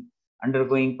still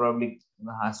undergoing probably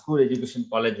school education,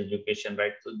 college education,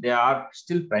 right? So they are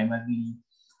still primarily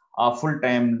a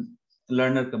full-time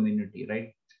learner community,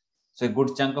 right? So a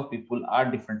good chunk of people are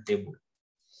differently abled.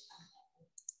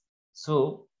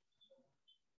 So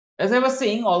As I was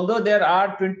saying, although there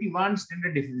are 21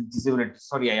 standard disabilities,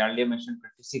 sorry, I earlier mentioned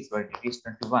 26, but it is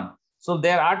 21. So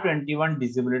there are 21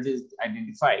 disabilities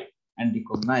identified and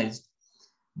recognized,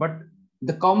 but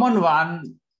the common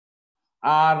one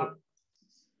are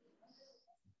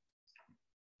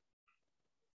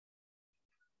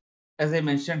as I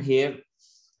mentioned here,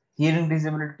 hearing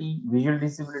disability, visual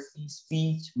disability,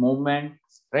 speech, movement,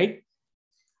 right?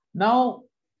 Now,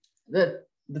 the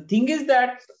thing is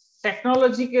that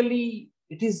technologically,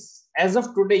 it is as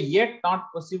of today yet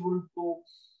not possible to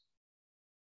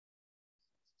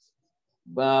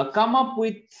come up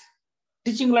with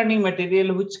teaching learning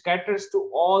material which caters to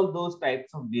all those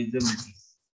types of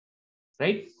disabilities,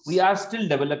 right? We are still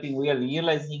developing, we are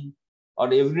realizing, or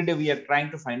every day we are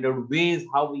trying to find out ways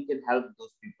how we can help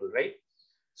those people, right?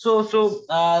 So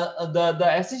the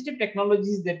assistive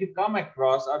technologies that you come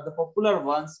across or the popular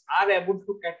ones are able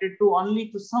to cater to only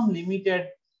to some limited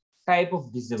type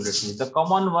of disability. The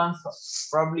common ones,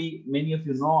 probably many of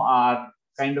you know, are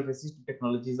kind of assistive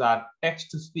technologies are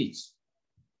text to speech,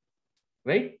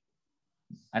 right?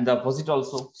 And the opposite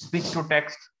also, speech to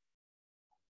text.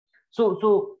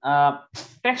 So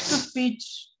text to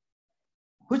speech,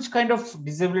 which kind of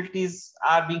disabilities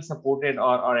are being supported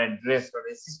or addressed or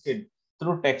assisted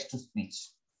through text to speech?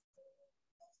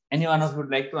 Anyone else would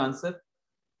like to answer?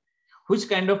 Which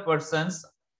kind of persons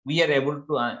we are able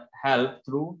to help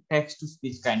through text to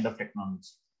speech kind of technology?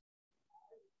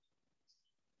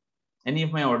 Any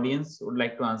of my audience would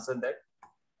like to answer that?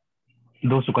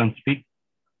 Those who can't speak.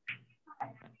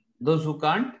 Those who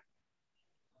can't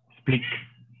speak.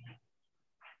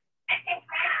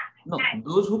 No,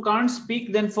 those who can't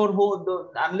speak, then for who,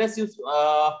 unless you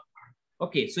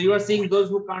okay, so you are saying those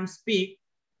who can't speak,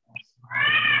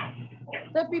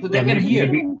 The people so they can hear.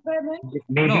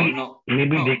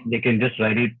 Maybe they can just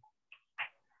write it.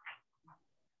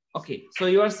 Okay, so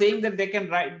you are saying that they can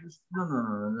write.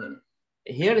 No.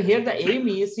 Here the aim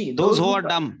is, see, those who are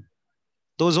dumb.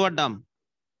 Those who are dumb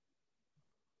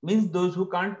means those who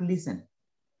can't listen,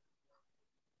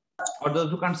 or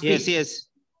those who can't speak. Yes.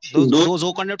 Those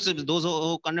who cannot speak. Those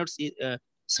who cannot see,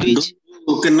 speech.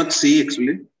 Who cannot see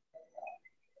actually.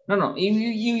 No.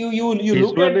 You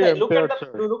look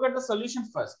at the solution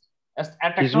first. As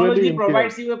a technology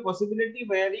provides you a possibility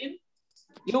wherein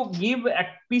you give a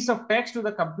piece of text to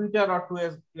the computer or to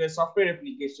a software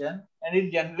application, and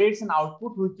it generates an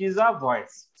output which is a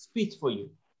voice, speech for you.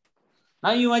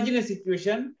 Now you imagine a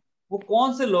situation, वो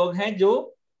कौन से लोग हैं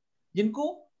जो जिनको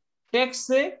text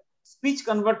से speech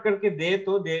convert करके दे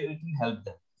तो दे इट विल हेल्प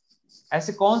देम.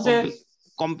 ऐसे कौन से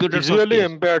computer visually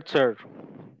impaired sir.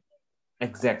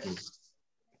 Exactly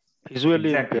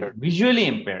visually impaired. Visually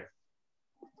impaired,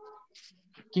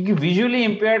 क्योंकि विजुअली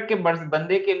इंपेयर्ड के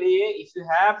बंदे के लिए if you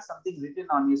have something written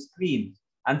on your screen,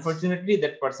 unfortunately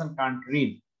that person can't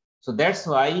read. So that's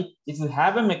why if you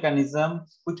have a mechanism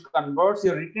which converts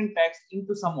your written text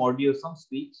into some audio, some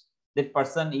speech, that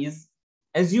person is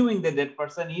assuming that that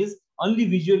person is only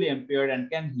visually impaired and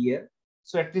can hear.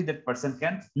 So at least that person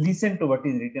can listen to what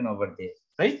is written over there,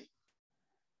 right?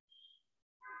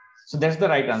 So that's the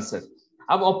right answer.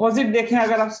 अब opposite देखें,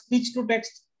 अगर आप speech to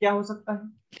text क्या हो सकता है?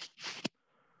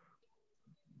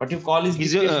 What you call is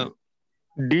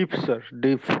deep, sir.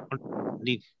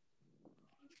 Deep.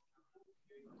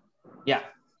 Yeah,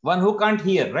 one who can't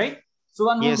hear, right? So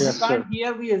one who can't sir.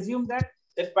 hear, we assume that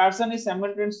that person is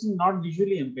simultaneously not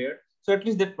visually impaired, so at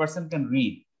least that person can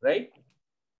read, right?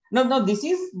 No, this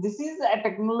is a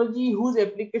technology whose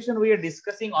application we are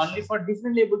discussing only for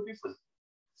differently able people.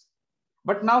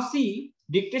 But now see,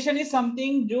 dictation is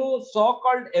something जो so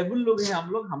called able लोग हैं,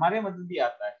 हम लोग हमारे मदद भी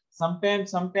आता है.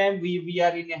 Sometimes we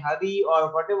are in a hurry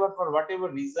or whatever, for whatever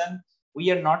reason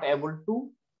we are not able to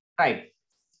type,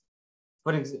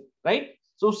 for example, right?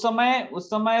 So उस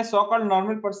समय so called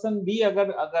normal person भी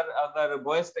अगर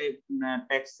voice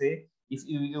text से, if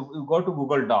you go to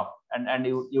Google Doc and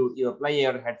you apply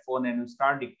your headphone and you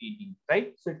start dictating,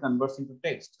 right? So it converts into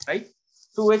text, right?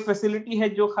 So एक facility है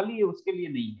जो खाली उसके लिए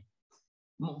नहीं है.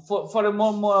 For a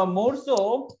more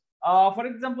so, for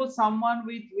example, someone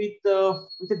with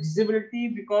a disability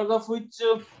because of which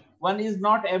one is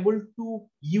not able to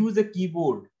use a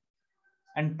keyboard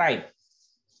and type,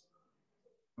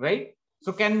 right?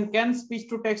 So can speech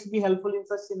to text be helpful in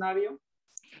such scenario?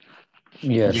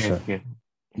 Yes, sir. Yeah.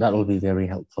 That will be very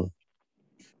helpful.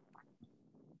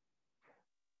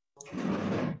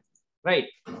 Right.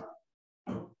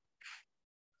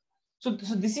 So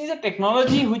this is a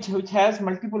technology which has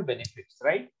multiple benefits,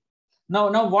 right?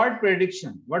 Now word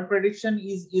prediction. Word prediction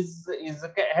is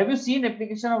have you seen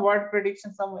application of word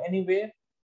prediction anywhere?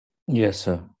 Yes,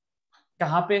 sir.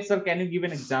 kahan pe, sir? Can you give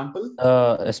an example?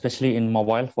 Especially in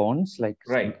mobile phones, like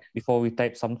Right. before we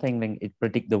type something, then it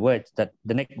predict the words that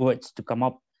the next words to come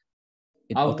up.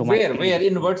 It Where automatically.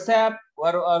 in WhatsApp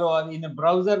or in a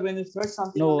browser when you search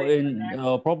something? No, like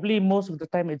in probably most of the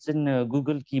time it's in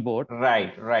Google keyboard.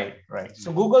 Right.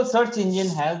 So Google search engine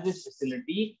has this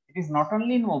facility. It is not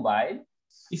only in mobile.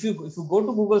 If you go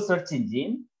to Google search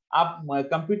engine, आप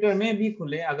computer में भी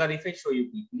खुले. अगर if I show you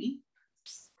quickly,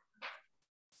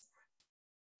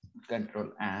 Control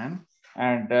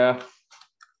and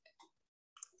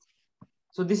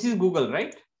so this is Google,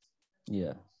 right?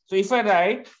 Yeah. So if I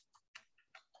write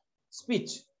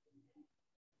speech,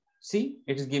 see,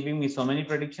 it is giving me so many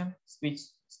prediction. Speech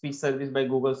service by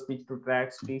Google, speech to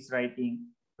text, speech writing,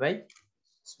 right?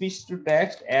 Speech to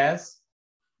text as,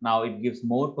 now it gives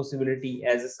more possibility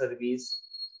as a service.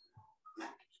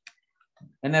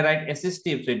 When I write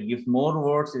assistive, so it gives more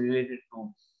words related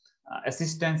to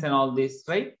assistance and all this,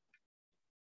 right?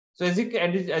 So as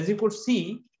you could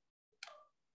see,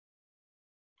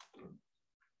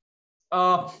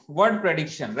 word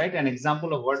prediction, right? An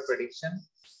example of word prediction.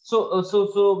 So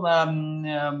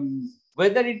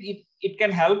whether it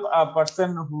can help a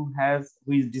person who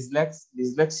is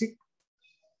dyslexic,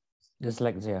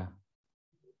 Dyslexia.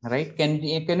 right? Can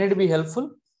it be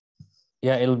helpful?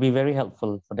 Yeah, it'll be very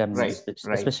helpful for them, Right.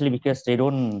 especially because they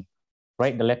don't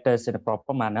write the letters in a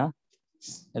proper manner.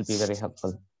 It'll be very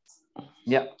helpful.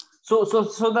 Yeah. So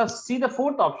the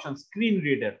fourth option, screen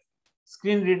reader.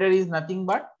 Screen reader is nothing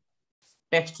but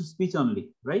text to speech only,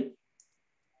 right?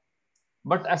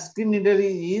 But a screen reader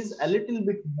is a little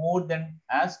bit more than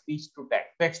a speech to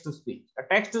text to speech. A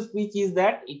text to speech is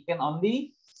that it can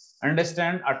only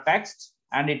understand a text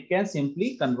and it can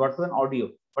simply convert to an audio.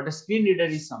 But a screen reader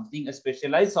is something, a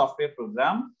specialized software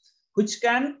program which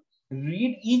can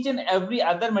read each and every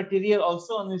other material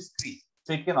also on the screen.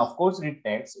 So it can of course read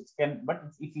text. It can, but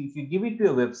if you give it to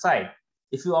a website,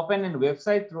 if you open a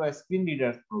website through a screen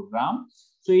reader program,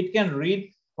 so it can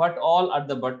read what all are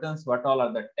the buttons, what all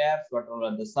are the tabs, what all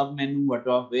are the submenu,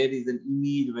 where is an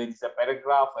image, where is a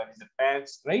paragraph, where is a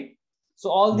text, right? So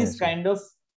all these kind of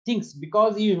things,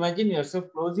 because you imagine yourself,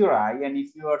 close your eye, and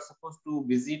if you are supposed to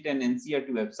visit an NCERT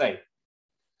website,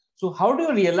 so how do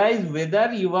you realize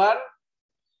whether you are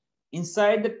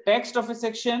inside the text of a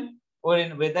section or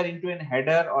whether into a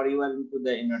header or you are into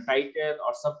the title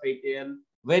or subtitle,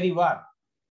 where you are,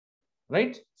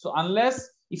 right? So unless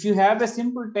if you have a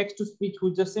simple text to speech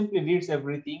who just simply reads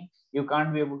everything, you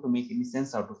can't be able to make any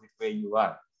sense out of it where you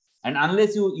are. And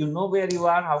unless you know where you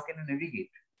are, how can you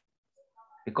navigate?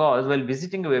 Because while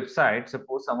visiting a website,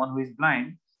 suppose someone who is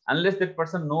blind, unless that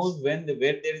person knows where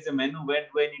there is a menu, where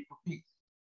do I need to click?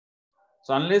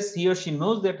 So unless he or she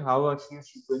knows that, how he or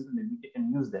she is going to navigate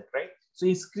and use that, right? So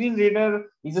a screen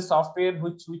reader is a software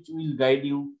which will guide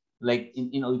you, like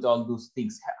with all those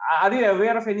things. Are you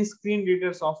aware of any screen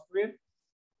reader software?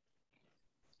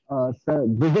 Sir,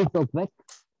 Google Talkback.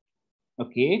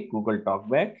 Okay, Google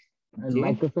Talkback. And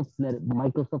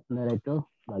Microsoft Narrator,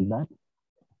 like that.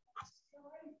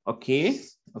 Okay.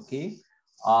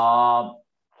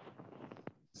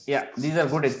 Yeah, these are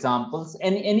good examples.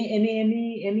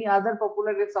 Any other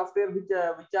popular software which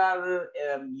are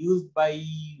used by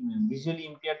visually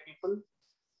impaired people?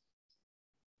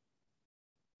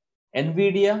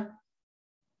 NVIDIA.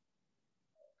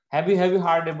 Have you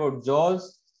heard about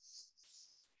JAWS?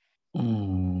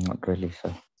 Not really,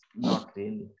 sir. Not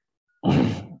really.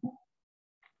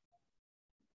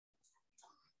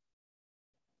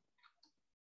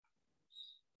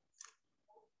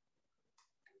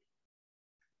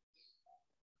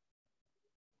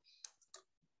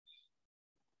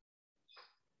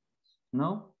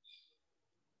 No.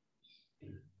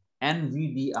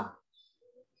 NVIDIA.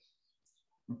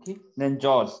 Okay. Then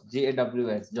JAWS.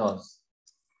 JAWS. JAWS.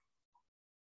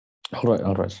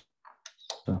 All right.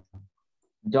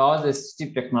 JAWS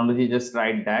assistive technology. Just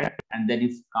write that, and then you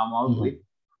come out with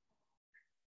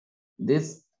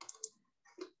this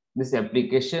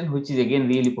application, which is again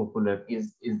really popular.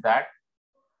 Is that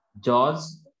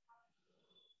JAWS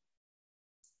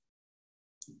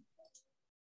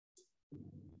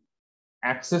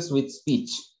access with speech?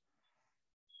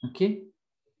 Okay.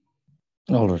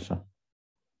 All right, sir.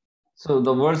 So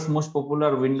the world's most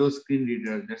popular Windows screen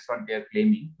reader, that's what they are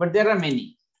claiming. But there are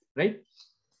many, right?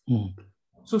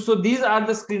 So these are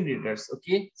the screen readers.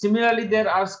 Okay. Similarly, there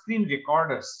are screen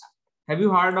recorders. Have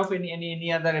you heard of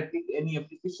any other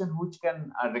application which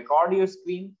can record your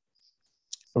screen?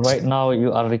 Right now,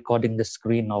 you are recording the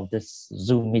screen of this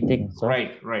Zoom meeting. Sir.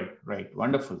 Right.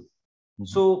 Wonderful.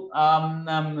 So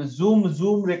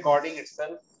Zoom recording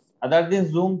itself Other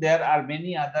than Zoom, there are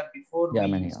many other. Before Yeah,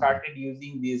 we many started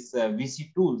using these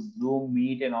VC tools, Zoom,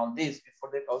 Meet, and all this, before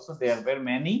that also there were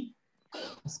many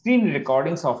screen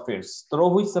recording softwares through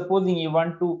which, supposing you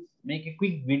want to make a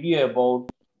quick video about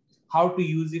how to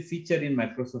use a feature in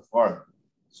Microsoft Word.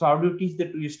 So how do you teach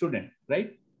that to your student,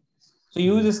 right? So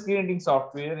you use a screen recording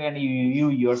software and you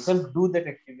yourself do that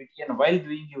activity, and while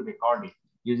doing, you record it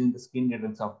using the screen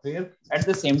recording software. At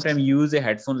the same time, you use a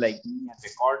headphone like me and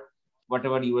record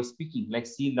whatever you are speaking. Like,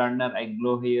 see, learner, I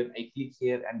glow here, I click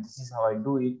here, and this is how I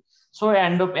do it. So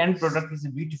end product is a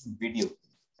beautiful video,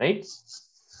 right?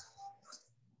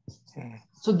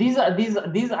 So these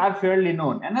are fairly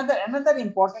known. Another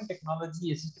important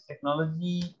technology, assistive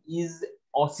technology, is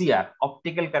OCR,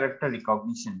 optical character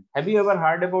recognition. Have you ever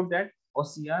heard about that?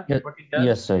 OCR, Yeah. what it does?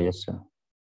 Yes, sir. Yes, sir.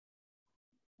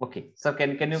 Okay, so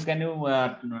can you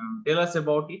tell us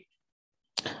about it?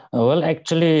 Well,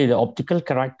 actually, the optical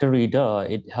character reader,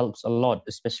 it helps a lot,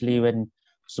 especially when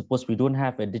suppose we don't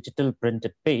have a digital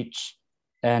printed page,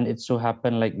 and it so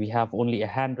happen like we have only a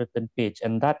handwritten page,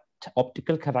 and that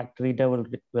optical character reader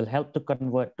will help to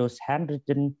convert those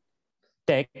handwritten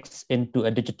text into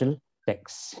a digital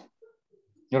text.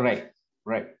 You're right.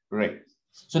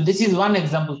 So this is one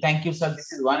example. Thank you, sir.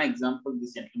 This is one example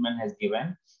this gentleman has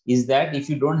given, is that if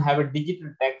you don't have a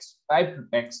digital text, typed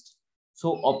text,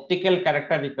 so optical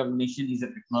character recognition is a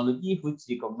technology which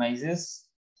recognizes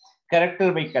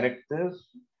character by character.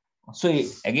 So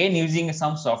again, using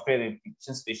some software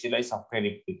application, specialized software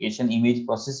application, image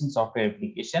processing software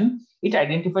application, it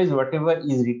identifies whatever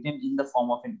is written in the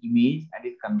form of an image and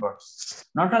it converts.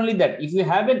 Not only that, if you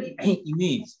have an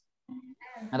image,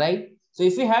 right? So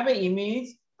if you have an image,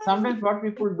 sometimes what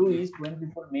people do is, when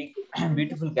people make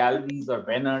beautiful galleries or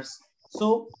banners,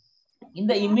 so in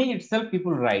the image itself,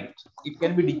 people write. It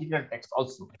can be digital text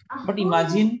also. But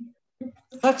imagine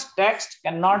such text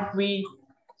cannot be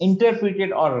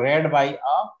interpreted or read by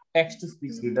a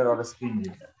text-to-speech reader or a screen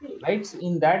reader, right? So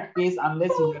in that case, unless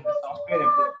you have a software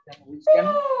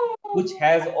application which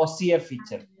has OCR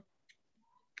feature,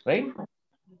 right?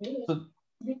 So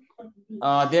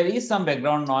there is some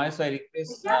background noise, so I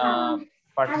request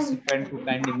participant to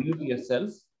kindly mute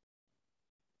yourself.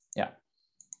 Yeah.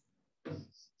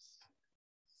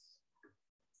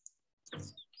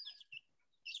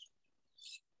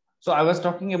 So I was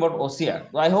talking about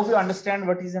OCR. So I hope you understand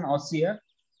what is an OCR.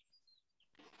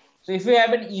 So if you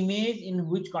have an image in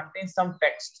which contains some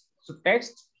text, so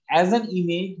text as an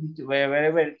image,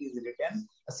 wherever it is written,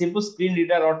 a simple screen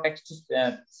reader or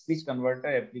text-to-speech converter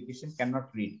application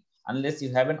cannot read unless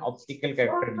you have an optical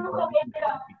character recognition,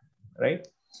 right?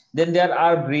 Then there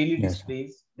are braille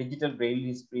displays, digital braille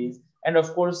displays, and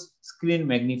of course, screen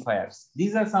magnifiers.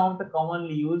 These are some of the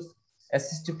commonly used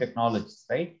assistive technologies,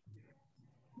 right?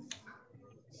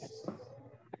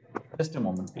 Just a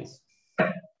moment, please.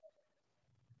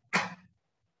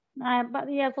 Bạn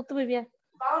đi foto về.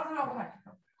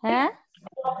 Hả?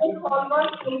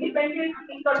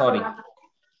 Sorry.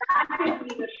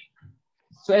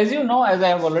 So as you know, as I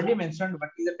have already mentioned, what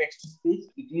is a text-to-speech?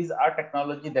 It is our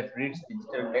technology that reads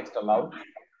digital text aloud.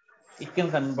 It can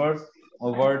convert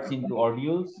words into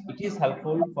audios. It is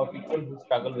helpful for people who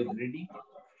struggle with reading.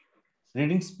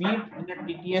 Reading speed in the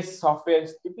TTS software,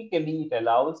 typically it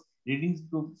allows reading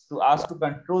to us to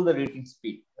control the reading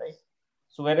speed, right?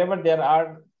 So wherever there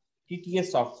are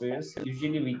TTS softwares,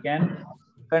 usually we can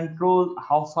control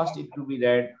how fast it to be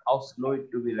read, how slow it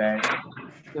to be read.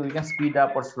 So we can speed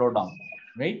up or slow down,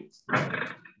 right?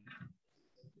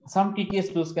 Some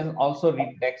TTS tools can also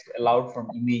read text aloud from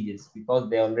images because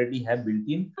they already have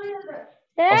built-in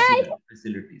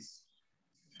facilities.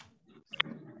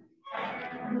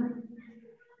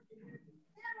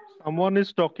 Someone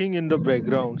is talking in the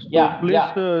background. So Yeah,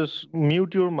 please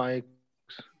mute your mics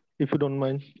if you don't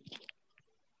mind.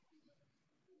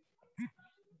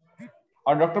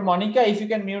 Or Dr. Monica, if you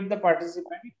can mute the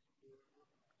participant.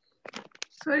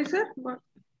 Sorry, sir. What?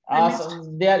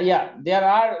 So there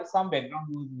are some background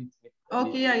noise.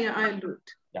 Okay, yeah, I'll do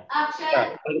it.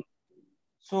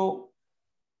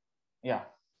 Yeah.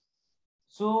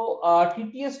 So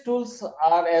TTS tools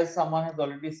are, as someone has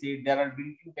already said, there are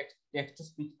built-in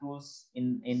text-to-speech tools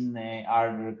in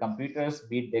our computers,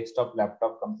 be it desktop,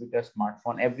 laptop, computer,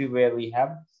 smartphone. Everywhere we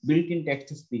have built-in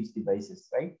text-to-speech devices,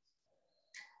 right?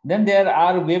 Then there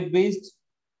are web-based.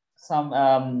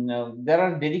 There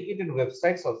are dedicated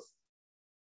websites also.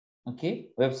 Okay,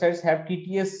 websites have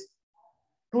TTS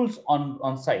tools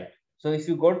on site. So if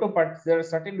you go to there are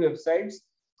certain websites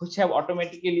which have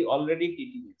automatically already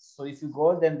TTS. So if you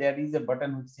go, then there is a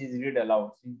button which says read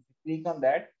aloud. So if you click on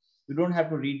that, you don't have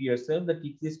to read yourself. The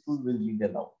TTS tool will read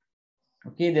aloud.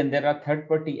 Okay, then there are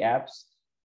third-party apps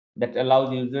that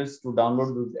allows users to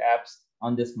download those apps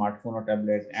on the smartphone or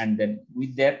tablet, and then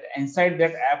with that, inside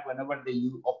that app, whenever they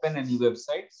open any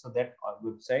website, so that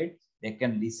website they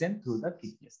can listen through the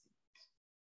KPS.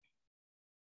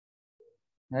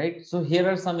 Right. So here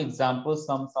are some examples,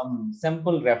 some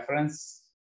sample reference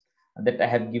that I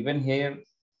have given here.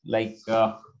 Like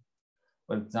for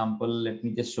example, let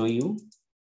me just show you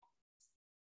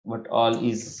what all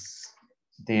is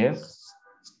there.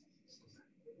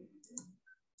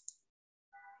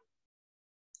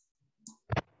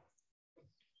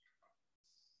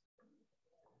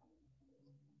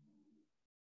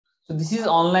 So this is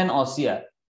online OCR,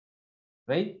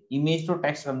 right? Image to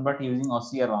text convert using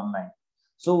OCR online.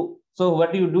 So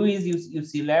what you do is you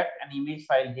select an image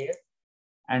file here,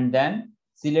 and then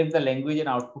select the language and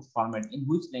output format, in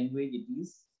which language it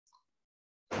is,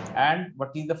 and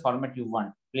what is the format you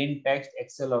want, plain text,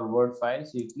 Excel or Word file.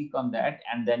 So you click on that,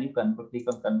 and then you click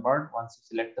on convert. Once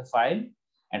you select the file,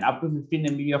 and up to 15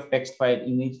 MB of text file,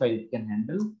 image file it can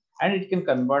handle, and it can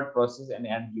convert, process, and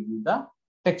give you the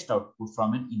text output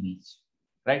from an image,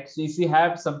 right? So if you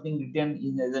have something written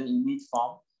in as an image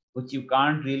form, which you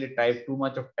can't really type too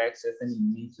much of text as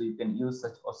an image, so you can use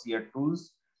such OCR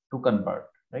tools to convert,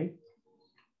 right?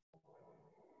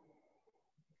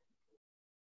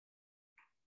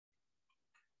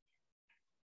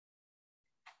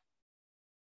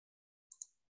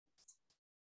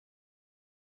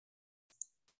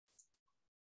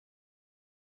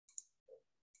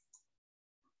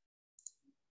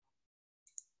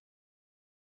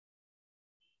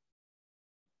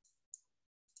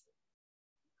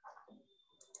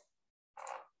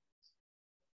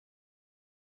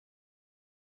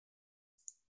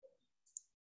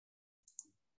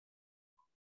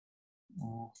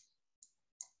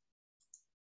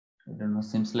 I don't know,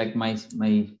 seems like my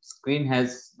screen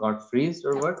has got freezed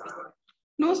or what?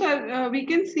 No, sir, we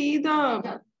can see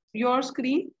your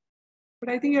screen, but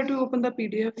I think you have to open the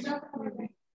PDF.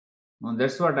 Maybe. No,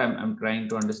 that's what I'm trying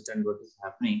to understand what is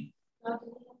happening.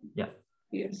 Yeah.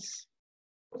 Yes.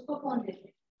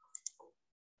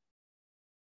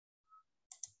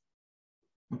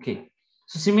 Okay.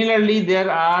 So similarly, there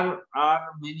are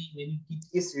many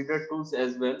KPS reader tools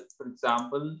as well. For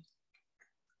example,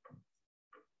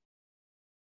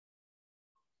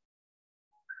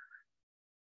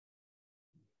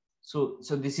 so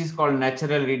this is called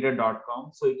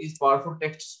naturalreader.com. So it is powerful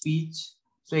text speech.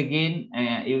 So again,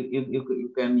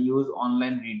 you can use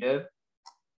online reader.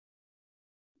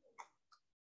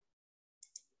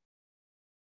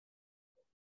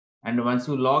 And once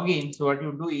you log in, so what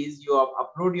you do is you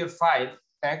upload your file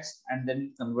text, and then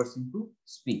it converts into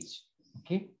speech.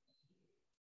 Okay.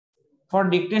 For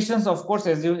dictations, of course,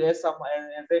 as I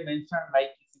mentioned,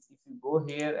 like if you go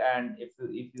here and if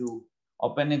you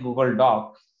open a Google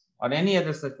Doc or any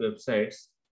other such websites,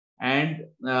 and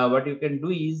what you can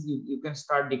do is you can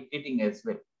start dictating as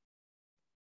well.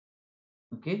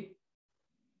 Okay.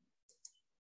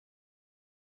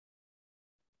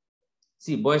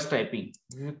 See, voice typing.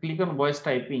 If you click on voice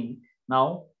typing,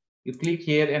 now you click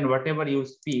here, and whatever you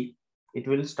speak, it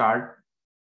will start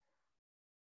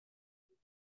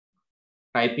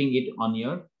typing it on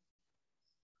your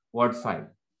Word file.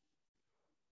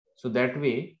 So that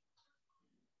way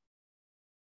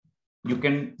you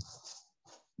can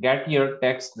get your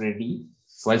text ready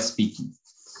while speaking,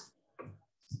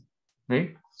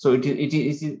 right? So it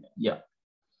is yeah.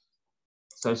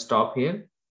 So stop here.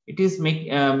 It is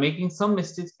making some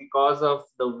mistakes because of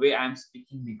the way I'm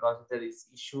speaking, because there is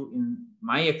issue in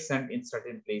my accent in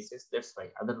certain places. That's why.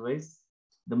 Otherwise,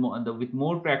 with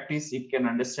more practice, it can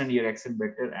understand your accent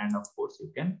better, and of course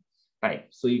you can type.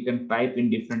 So you can type in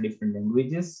different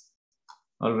languages.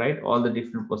 All right, all the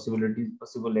different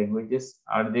possible languages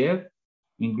are there,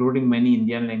 including many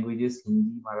Indian languages,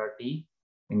 Hindi, Marathi,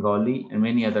 Bengali, and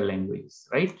many other languages,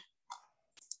 right?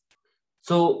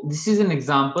 So this is an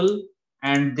example,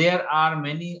 and there are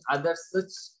many other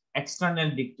such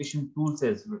external dictation tools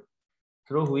as well,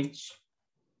 through which,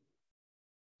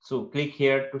 so click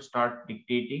here to start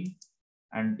dictating,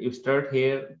 and you start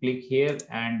here, click here,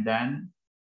 and then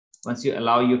once you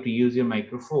allow you to use your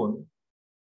microphone,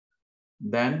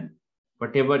 then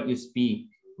whatever you speak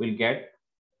will get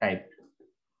typed.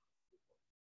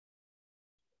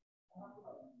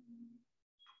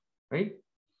 Right?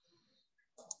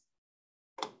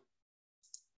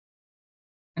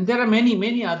 And there are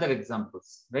many other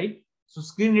examples, right? So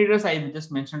screen readers, I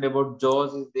just mentioned about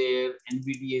JAWS is there,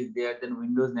 NVDA is there, then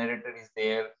Windows Narrator is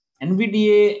there.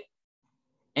 NVDA,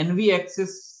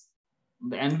 NVAccess,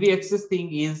 the NVAccess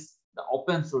thing is the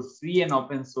open source, free and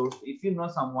open source. If you know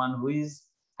someone who is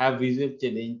have visual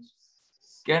challenge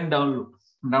can download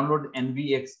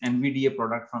NVDA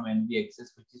product from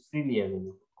NVXS, which is freely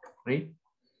available, right?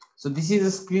 So this is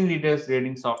a screen readers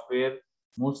reading software,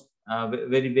 most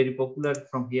very popular.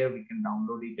 From here we can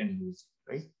download it and use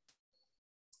it, right?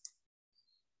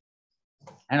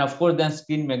 And of course, then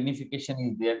screen magnification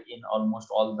is there in almost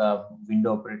all the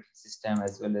Windows operating system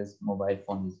as well as mobile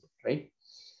phone, right?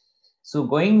 So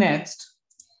going next,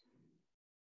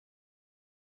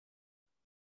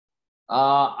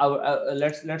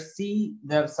 let's see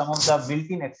there are some of the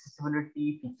built-in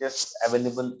accessibility features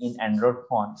available in Android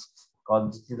phone,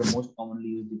 because this is the most commonly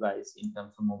used device in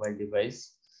terms of mobile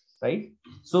device, right?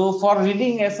 So for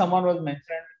reading, as someone was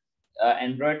mentioned,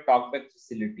 Android TalkBack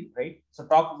facility, right? So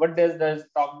what does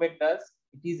TalkBack does?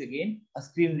 It is again a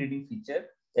screen reading feature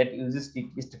that uses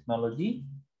this technology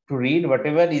to read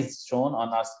whatever is shown on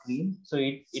our screen. So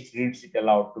it reads it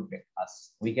aloud to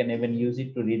us. We can even use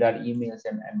it to read our emails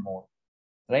and more,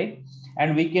 right?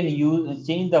 And we can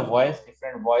change the voice,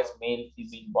 different voice, male,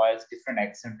 female voice, different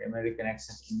accent, American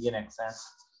accent, Indian accent,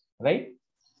 right?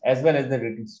 As well as the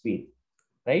reading speed,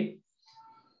 right?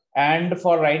 And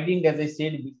for writing, as I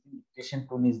said, dictation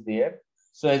tone is there.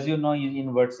 So as you know,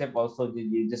 in WhatsApp also,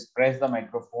 you just press the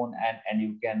microphone and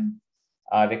you can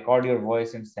record your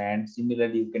voice and send.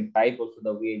 Similarly, you can type also,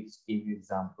 the way I just gave you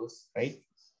examples, right?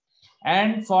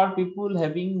 And for people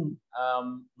having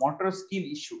motor skill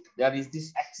issue, there is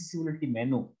this accessibility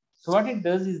menu. So what it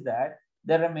does is that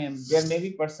there may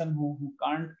be person who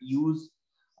can't use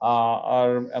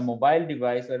or a mobile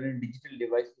device or a digital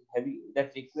device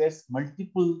that requires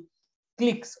multiple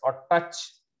clicks or touch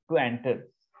to enter,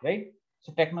 right?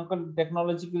 So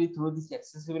technologically, through this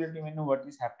accessibility menu, what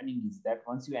is happening is that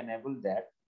once you enable that,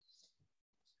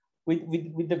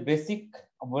 with the basic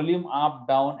volume up,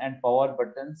 down, and power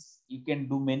buttons, you can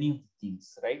do many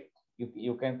things, right?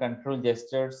 You can control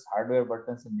gestures, hardware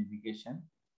buttons, and navigation,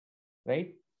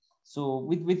 right? So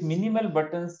with minimal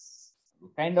buttons,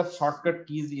 kind of shortcut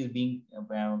keys is being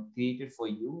created for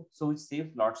you, so it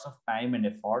saves lots of time and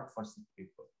effort for some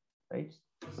people, right?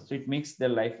 So it makes their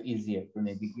life easier to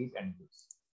navigate and use,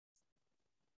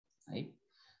 right?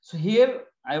 So here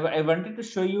I wanted to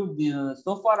show you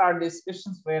so far our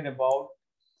discussions were about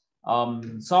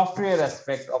software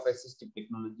aspect of assistive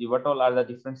technology. What all are the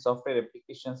different software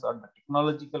applications or the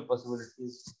technological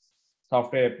possibilities,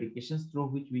 software applications through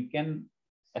which we can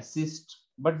assist,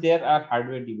 but there are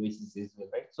hardware devices as well,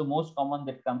 right? So most common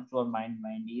that comes to our mind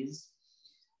is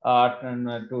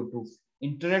to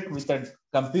interact with a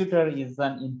computer is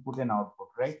an input and output,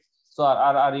 right? So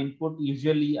our input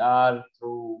usually are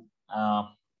through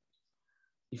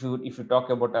if you talk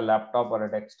about a laptop or a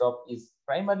desktop, is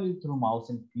primarily through mouse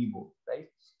and keyboard, right?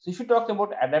 So if you talk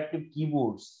about adaptive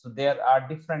keyboards, so there are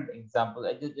different examples.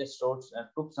 I just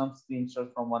took some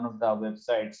screenshots from one of the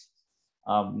websites,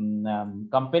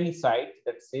 company site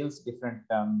that sells different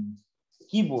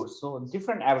keyboards. So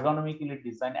different ergonomically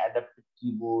designed adaptive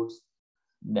keyboards,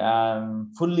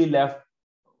 fully left,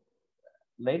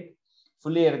 right?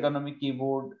 Fully ergonomic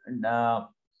keyboard. And,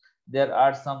 there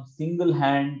are some single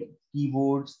hand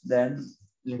keyboards. Then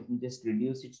let me just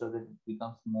reduce it so that it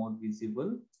becomes more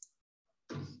visible.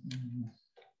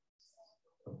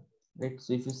 Right.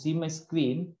 So if you see my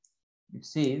screen, it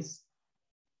says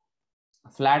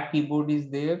flat keyboard is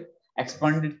there,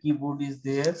 expanded keyboard is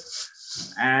there,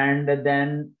 and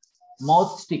then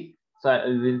mouse stick. So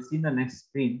we will see the next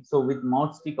screen. So with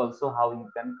mouse stick also, how you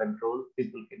can control,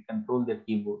 people can control their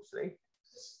keyboards, right?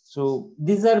 So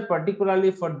these are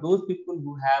particularly for those people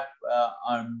who have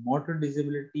motor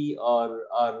disability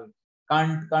or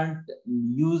can't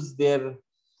use their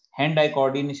hand-eye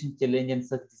coordination challenge, and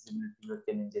such disabilities or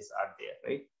challenges are there,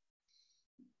 right?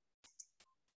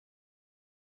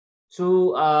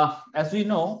 So as we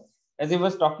know, as I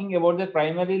was talking about, that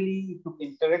primarily to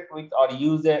interact with or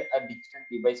use a digital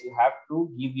device, you have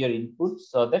to give your input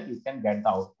so that you can get the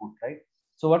output, right?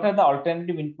 So what are the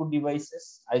alternative input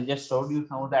devices? I just showed you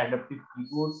some of the adaptive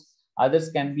keyboards. Others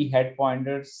can be head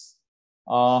pointers,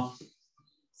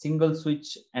 single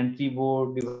switch entry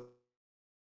board device.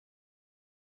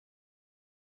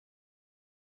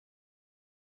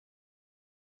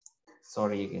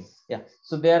 Sorry again. Yeah.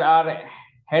 So there are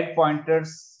head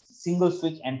pointers, single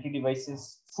switch entry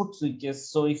devices, foot switches.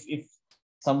 So if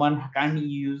someone can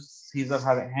use his or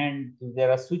her hand, there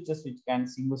are switches which can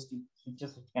single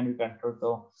switches which can be controlled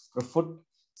the foot,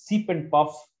 sip and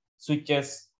puff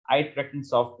switches, eye tracking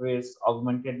softwares,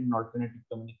 augmented and alternative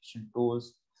communication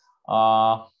tools.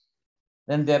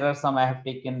 Then there are some, I have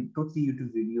taken 2-3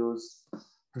 YouTube videos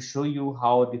to show you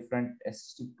how different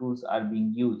assistive tools are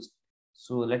being used.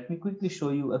 So let me quickly show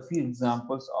you a few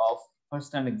examples of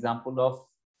first an example of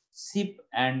SIP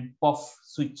and POF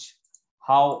switch,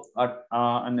 how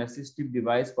an assistive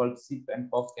device called SIP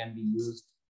and POF can be used.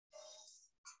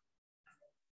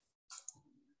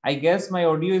 I guess my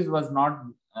audio was not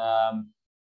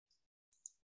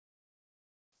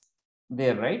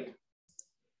there, right?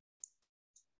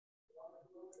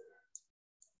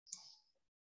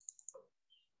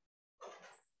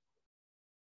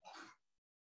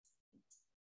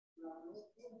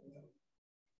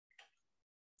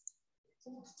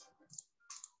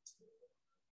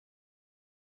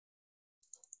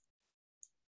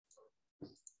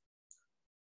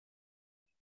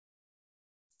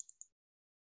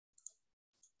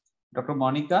 Dr.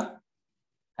 Monica,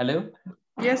 hello.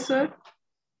 Yes, sir.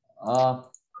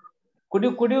 Could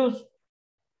you?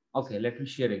 Okay, let me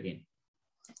share again.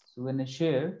 So when I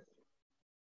share,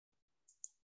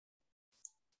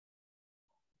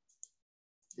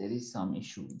 there is some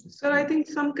issue with this. Sir, I think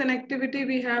some connectivity,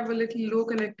 we have a little low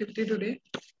connectivity today.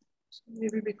 So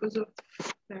maybe because of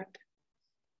that.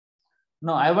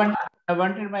 No, I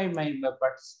wanted my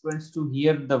participants to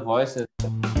hear the voices.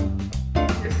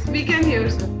 Yes, we can hear,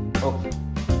 sir. Okay.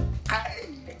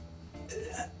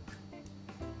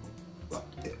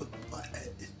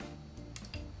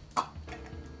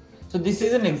 So this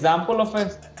is an example of a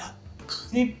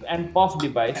SIP and POF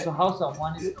device. So how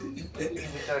someone is communicating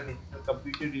with a digital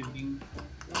computer using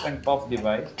SIP and POF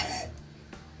device.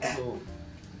 So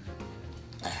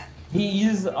he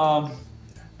is a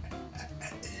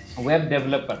web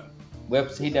developer.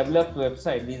 He develops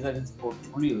website. These are his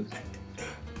portfolios.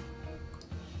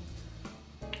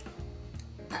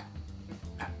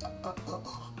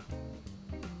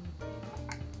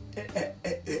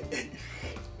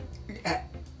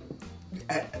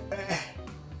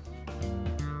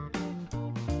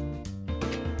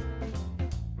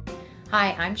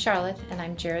 Hi, I'm Charlotte, and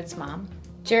I'm Jared's mom.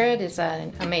 Jared is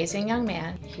an amazing young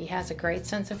man. He has a great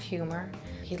sense of humor.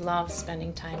 He loves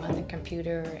spending time on the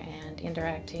computer and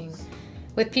interacting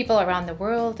with people around the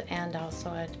world and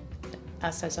also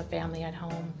us as a family at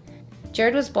home.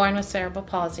 Jared was born with cerebral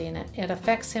palsy, and it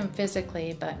affects him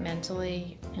physically, but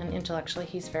mentally and intellectually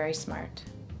he's very smart.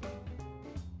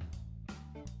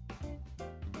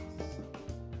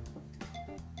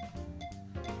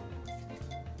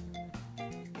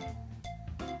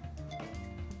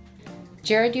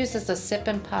 Jared uses the SIP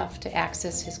and PUF to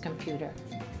access his computer.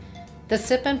 The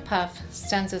SIP and PUF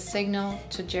sends a signal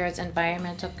to Jared's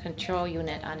environmental control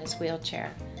unit on his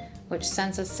wheelchair, which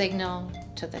sends a signal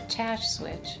to the touch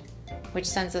switch, which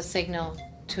sends a signal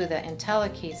to the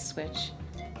IntelliKey switch.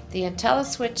 The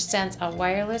IntelliSwitch sends a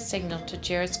wireless signal to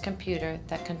Jared's computer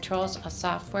that controls a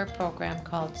software program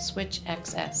called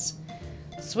SwitchXS.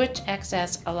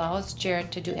 SwitchXS allows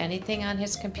Jared to do anything on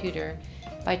his computer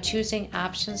by choosing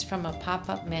options from a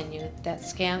pop-up menu that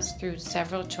scans through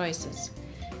several choices.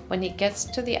 When he gets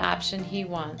to the option he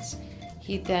wants,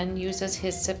 he then uses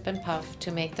his SIP and PUF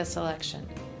to make the selection.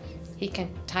 He can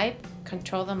type,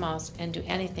 control the mouse, and do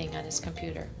anything on his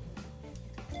computer.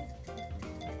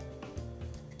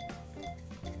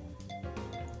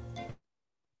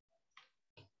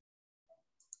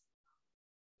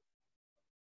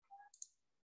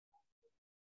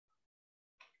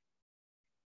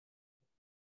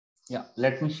 Yeah,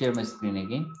 let me share my screen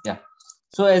again. Yeah.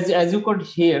 So as you could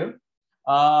hear,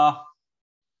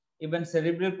 even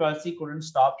cerebral palsy couldn't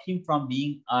stop him from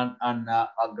being a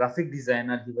graphic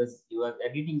designer. He was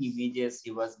editing images.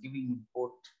 He was giving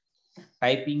input,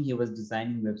 typing. He was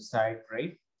designing website,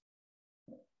 right?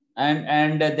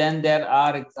 And then there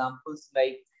are examples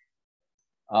like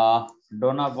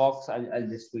Donavox. I'll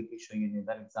just quickly show you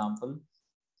another example.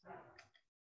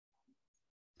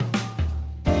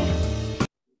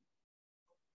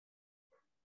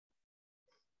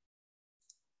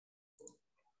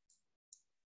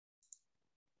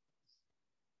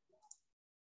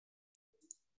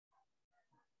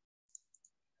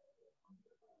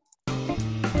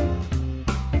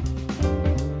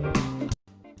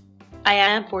 I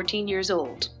am 14 years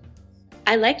old.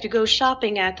 I like to go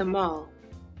shopping at the mall.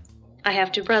 I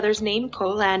have two brothers named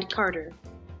Cole and Carter.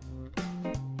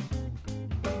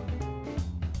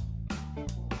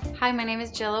 Hi, my name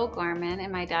is Jill O'Gorman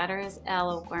and my daughter is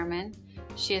Elle O'Gorman.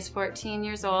 She is 14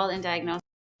 years old and diagnosed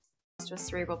with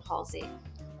cerebral palsy.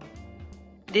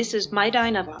 This is my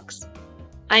Dynavox.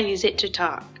 I use it to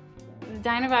talk. The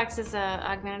Dynavox is an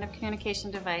augmentative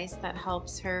communication device that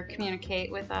helps her communicate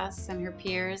with us and her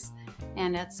peers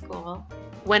and at school.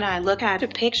 When I look at a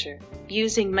picture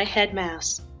using my head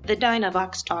mouse, the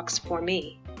Dynavox talks for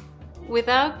me.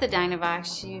 Without the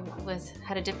Dynavox, she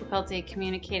had a difficulty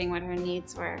communicating what her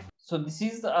needs were. So this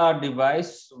is a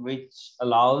device which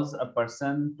allows a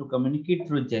person to communicate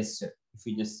through gesture. If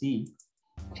you just see,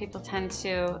 people tend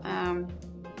to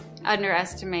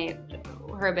underestimate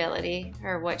her ability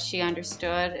or what she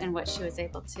understood and what she was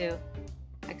able to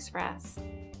express.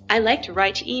 I like to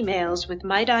write emails with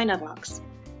my Dynavox.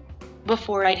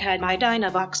 Before I had my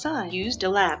Dynavox, I used a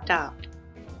laptop.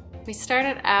 We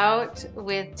started out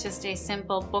with just a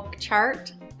simple book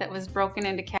chart that was broken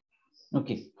into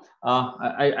okay.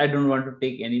 I don't want to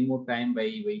take any more time by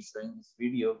showing this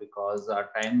video because our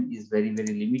time is very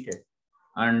limited.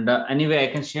 And anyway,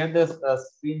 I can share the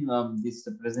screen of this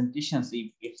presentation. So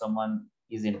if someone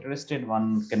is interested,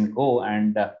 one can go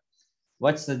and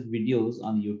watch such videos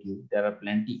on YouTube. There are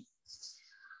plenty.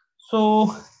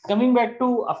 So coming back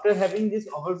to, after having this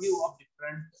overview of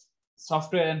different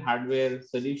software and hardware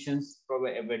solutions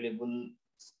available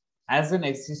as an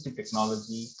assistive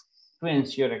technology to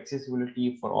ensure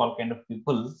accessibility for all kind of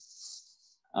people.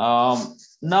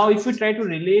 Now, if we try to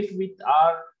relate with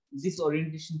this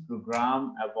orientation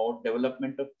program about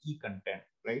development of e-content,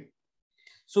 right?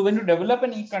 So when you develop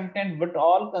an e-content, what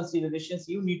all considerations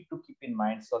you need to keep in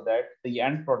mind so that the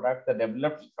end product, the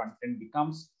developed e-content,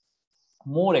 becomes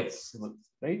more accessible,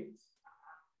 right?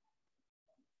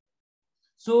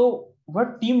 So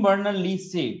what Tim Berners-Lee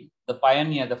said, the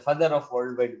pioneer, the father of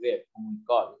World Wide Web, whom we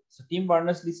call. So Tim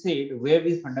Berners-Lee said, web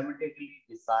is fundamentally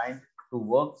designed to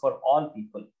work for all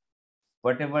people,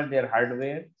 whatever their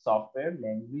hardware, software,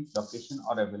 language, location,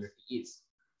 or ability is.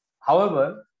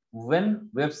 However, when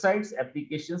websites,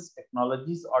 applications,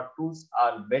 technologies, or tools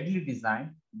are badly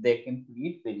designed, they can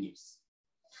create barriers.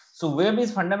 So web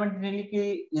is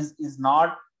fundamentally is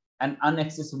not an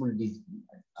inaccessible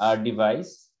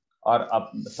device, or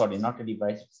sorry, not a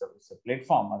device, it's a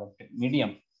platform or a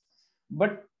medium.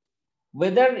 But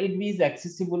whether it is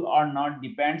accessible or not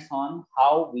depends on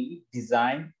how we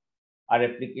design our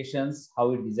applications, how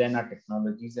we design our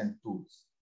technologies and tools.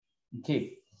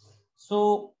 Okay,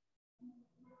 so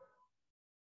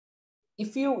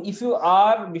if you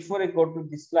are, before I go to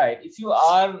this slide, if you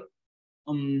are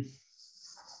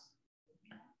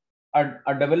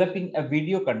developing a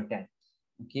video content,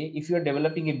 okay, if you are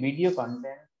developing a video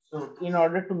content, so in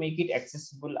order to make it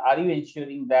accessible, are you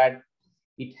ensuring that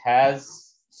it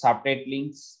has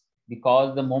subtitles?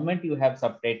 Because the moment you have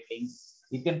subtitles,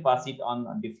 you can pass it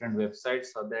on different websites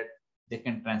so that they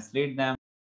can translate them.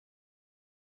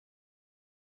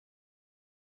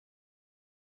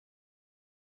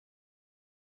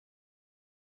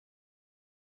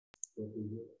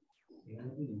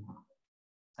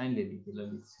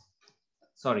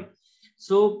 Sorry.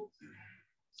 So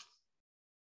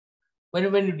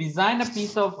when you design a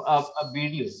piece of a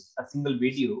video, a single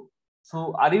video,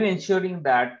 so are you ensuring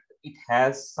that it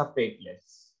has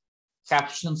subtitles,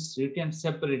 captions written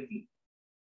separately,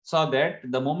 so that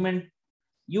the moment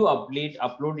you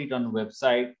upload it on a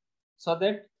website, so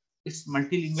that its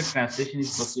multilingual translation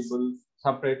is possible,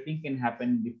 subtitling can happen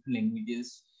in different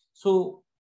languages. So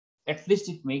at least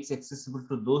it makes accessible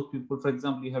to those people. For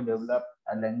example, you have developed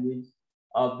a language,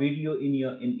 a video in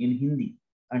Hindi,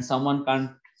 and someone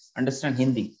can't understand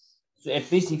Hindi. So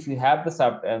at least if you have the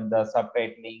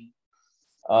subtitling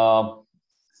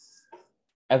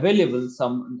available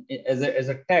as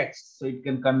a text, so it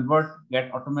can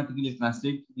get automatically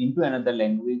translated into another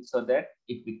language, so that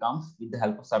it becomes, with the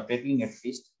help of subtitling, at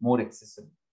least more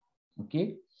accessible.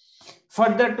 Okay.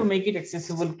 Further, to make it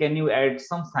accessible, can you add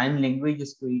some sign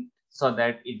languages to it so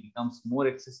that it becomes more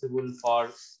accessible for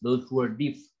those who are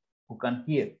deaf, who can't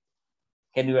hear?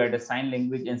 Can you add a sign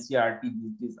language? NCERT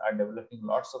is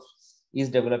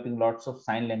developing lots of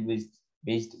sign language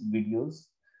based videos.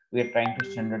 We are trying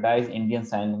to standardize Indian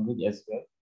Sign Language as well.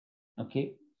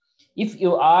 Okay. If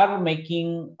you are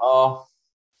making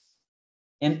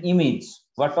an image,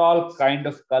 what all kind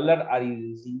of color are you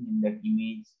using in that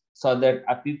image, so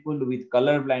that people with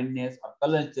color blindness or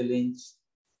color challenge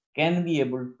can be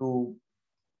able to,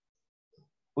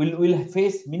 will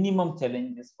face minimum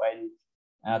challenges while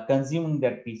consuming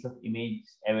that piece of image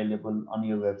available on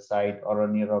your website or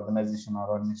on your organization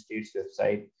or on your state's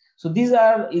website. So these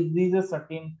are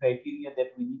certain criteria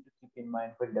that we need to keep in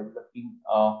mind for developing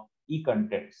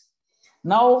e-contents.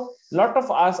 Now, a lot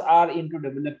of us are into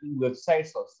developing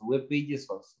websites also, web pages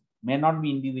also, may not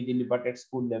be individually, but at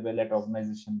school level, at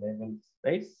organization level,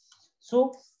 right?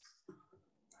 So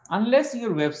unless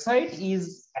your website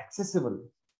is accessible,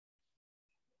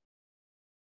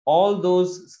 all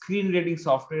those screen reading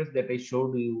softwares that I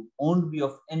showed you won't be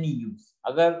of any use.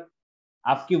 Agar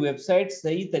आपकी website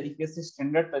सही तरीके से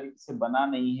standard तरीके से बना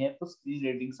नहीं है तो screen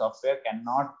reading software can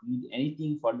not read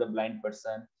anything for the blind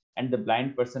person and the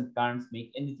blind person can't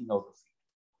make anything out of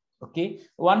it. Okay,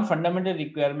 one fundamental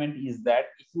requirement is that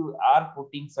if you are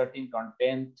putting certain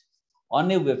content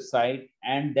on a website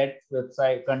and that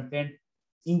website content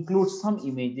includes some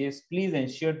images, please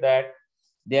ensure that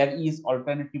there is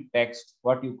alternative text,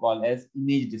 what you call as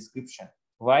image description.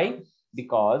 Why?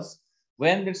 Because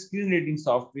when the screen reading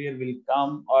software will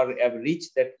come or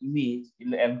reach that image,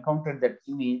 will encounter that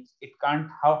image, it can't,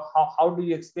 how do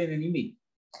you explain an image?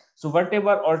 So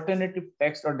whatever alternative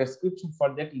text or description for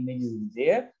that image is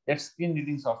there, that screen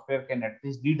reading software can at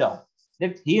least read out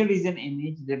that here is an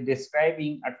image that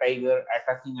describing a tiger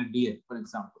attacking a deer, for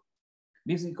example.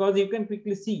 This because you can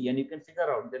quickly see and you can figure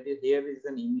out that here is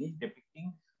an image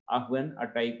depicting when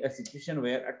a situation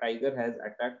where a tiger has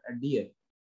attacked a deer.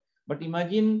 But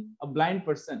imagine a blind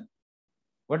person.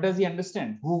 What does he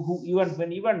understand? Who even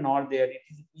when you are not there, it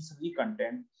is a piece of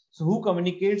e-content. So who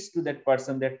communicates to that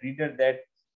person, that reader, that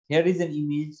here is an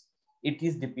image, it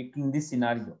is depicting this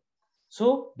scenario.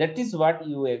 So that is what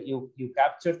you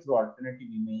capture through alternative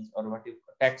image or what you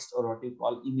text or what you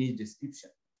call image description.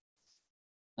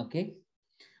 Okay.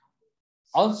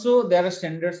 Also, there are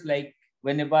standards like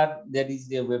whenever there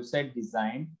is a website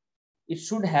design, it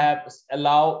should have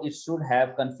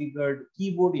configured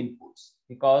keyboard inputs,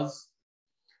 because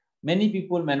many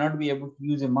people may not be able to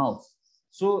use a mouse.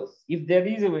 So if there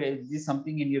is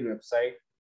something in your website,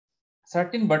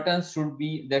 certain buttons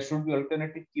there should be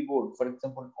alternative keyboard. For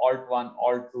example, Alt1,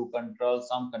 Alt2, Control,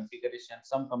 some configuration,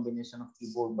 some combination of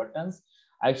keyboard buttons.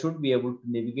 I should be able to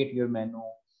navigate your menu,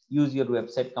 use your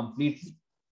website completely,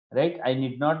 right?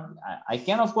 I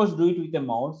can of course do it with a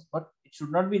mouse, but it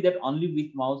should not be that only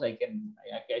with mouse I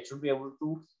should be able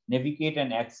to navigate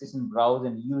and access and browse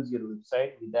and use your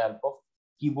website with the help of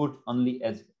keyboard only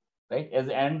as well, right?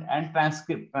 And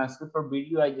transcript for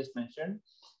video, I just mentioned.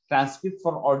 Transcript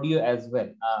for audio as well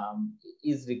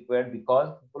is required, because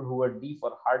people who are deaf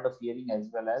or hard of hearing as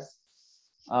well as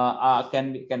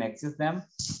can access them.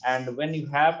 And when you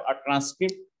have a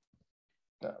transcript,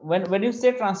 when you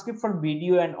say transcript for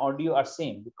video and audio are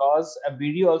same, because a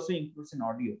video also includes an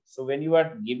audio. So when you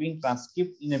are giving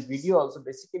transcript in a video, also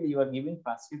basically you are giving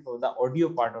transcript for the audio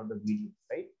part of the video,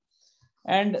 right?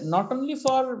 And not only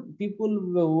for people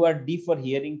who are deaf or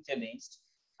hearing challenged,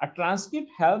 a transcript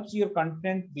helps your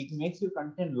content, makes your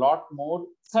content a lot more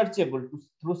searchable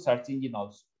through search engine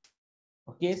also.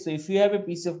 Okay, so if you have a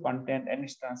piece of content and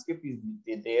its transcript is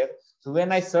there, so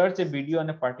when I search a video on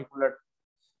a particular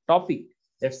topic,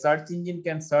 that search engine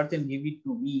can search and give it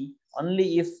to me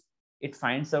only if it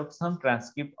finds out some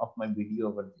transcript of my video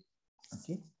over there.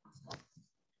 Okay.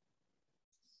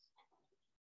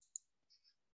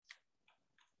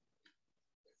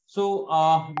 So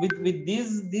with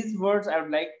these words, I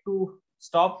would like to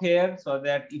stop here, so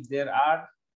that if there are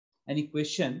any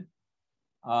question,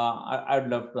 I would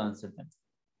love to answer them.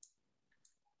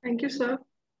 Thank you, sir.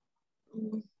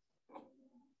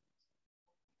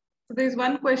 There is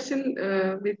one question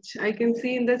which I can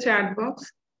see in the chat box.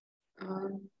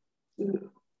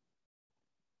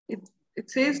 It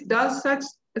says, does such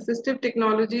assistive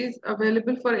technologies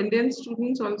available for Indian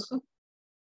students also?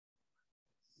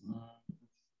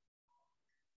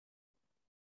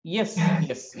 Yes.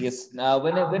 Now,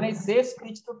 when I say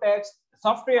speech to text,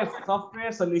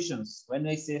 software solutions. When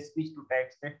I say speech to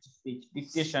text, text to speech,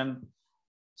 dictation,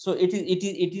 so it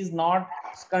is not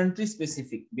country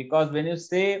specific, because when you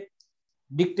say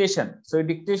dictation, so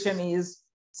dictation is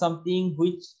something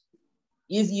which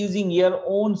is using your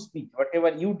own speech.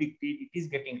 Whatever you dictate, it is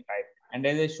getting typed. And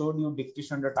as I showed you,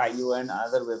 dictation.io and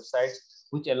other websites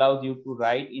which allows you to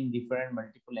write in different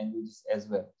multiple languages as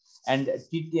well. And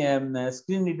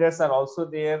screen readers are also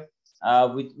there.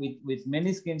 With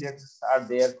many screen readers are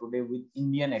there today with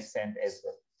Indian accent as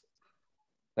well,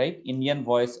 right? Indian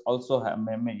voice also have,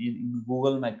 in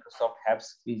Google, Microsoft have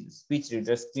speech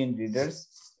readers, screen readers,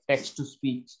 text to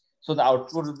speech. So the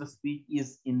output of the speech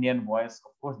is Indian voice.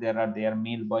 Of course, there are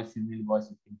male voice, female voice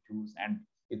you can choose, and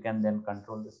you can then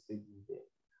control the speech there.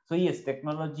 So yes,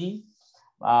 technology.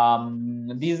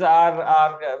 These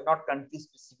are not country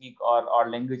specific or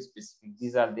language specific.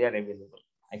 These are there available.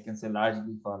 I can say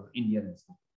largely for Indian as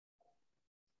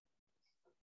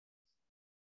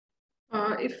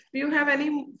well. If you have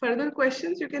any further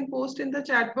questions, you can post in the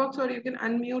chat box, or you can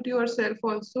unmute yourself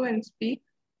also and speak.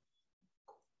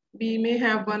 We may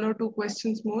have one or two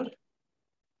questions more.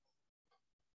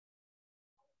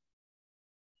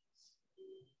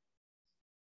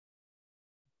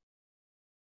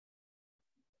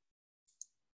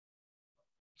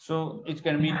 So it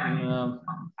can mean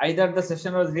either the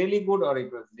session was really good or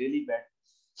it was really bad.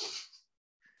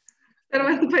 Sir,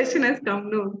 one question has come.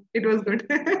 No, it was good.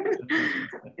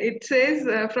 It says,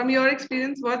 from your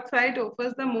experience, what site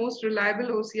offers the most reliable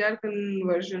OCR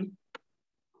conversion?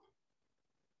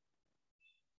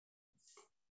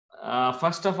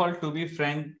 First of all, to be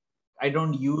frank, I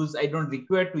don't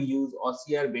require to use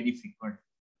OCR very frequent,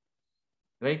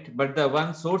 right? But the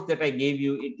one source that I gave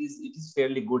you, it is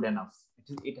fairly good enough.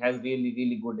 It has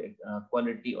really good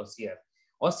quality OCR.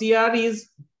 OCR is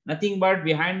nothing but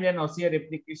behind an OCR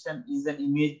application is an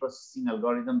image processing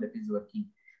algorithm that is working.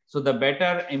 So the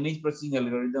better image processing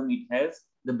algorithm it has,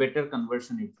 the better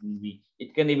conversion it will be.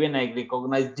 It can even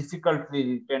recognize difficultly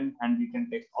written handwritten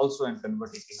text also and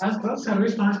convert it. As per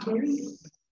service master.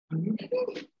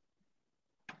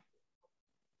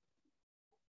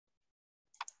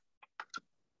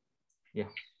 Yeah.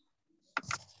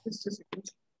 Just a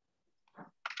second.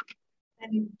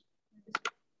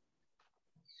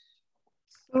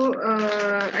 So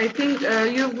I think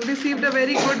you've received a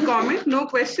very good comment. No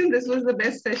question, this was the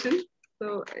best session.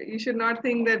 So you should not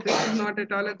think that this is not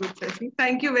at all a good session.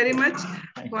 Thank you very much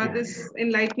for this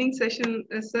enlightening session,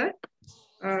 sir.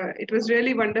 It was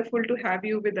really wonderful to have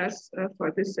you with us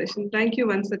for this session. Thank you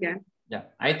once again. Yeah,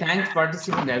 I thank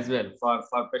participants as well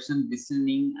for patient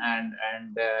listening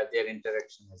and their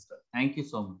interaction as well. Thank you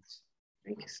so much.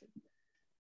 Thank you, sir.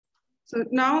 So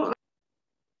now,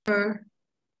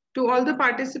 to all the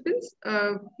participants,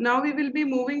 now we will be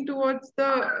moving towards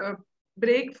the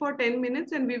break for 10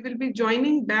 minutes and we will be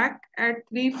joining back at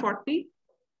 3:40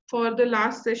 for the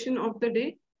last session of the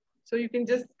day. So you can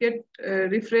just get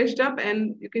refreshed up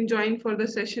and you can join for the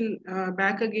session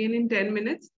back again in 10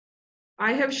 minutes.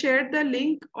 I have shared the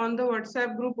link on the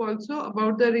WhatsApp group also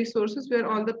about the resources where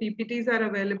all the PPTs are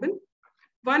available.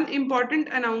 One important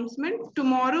announcement,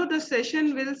 tomorrow the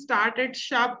session will start at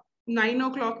sharp 9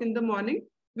 o'clock in the morning.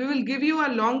 We will give you a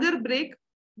longer break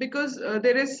because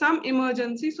there is some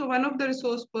emergency. So one of the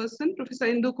resource person, Professor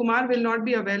Indu Kumar, will not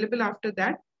be available after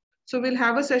that. So we'll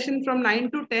have a session from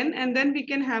 9 to 10 and then we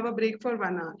can have a break for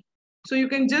 1 hour. So you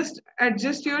can just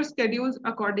adjust your schedules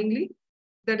accordingly.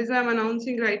 That is why I'm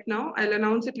announcing right now. I'll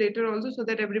announce it later also so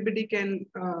that everybody can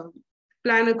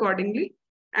plan accordingly.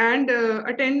 And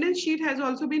attendance sheet has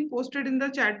also been posted in the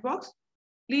chat box.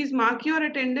 Please mark your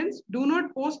attendance. Do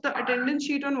not post the attendance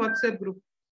sheet on WhatsApp group.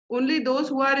 Only those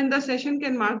who are in the session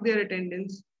can mark their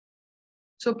attendance.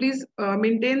 So please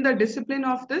maintain the discipline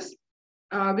of this.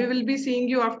 We will be seeing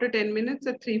you after 10 minutes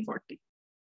at 3:40.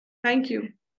 Thank you.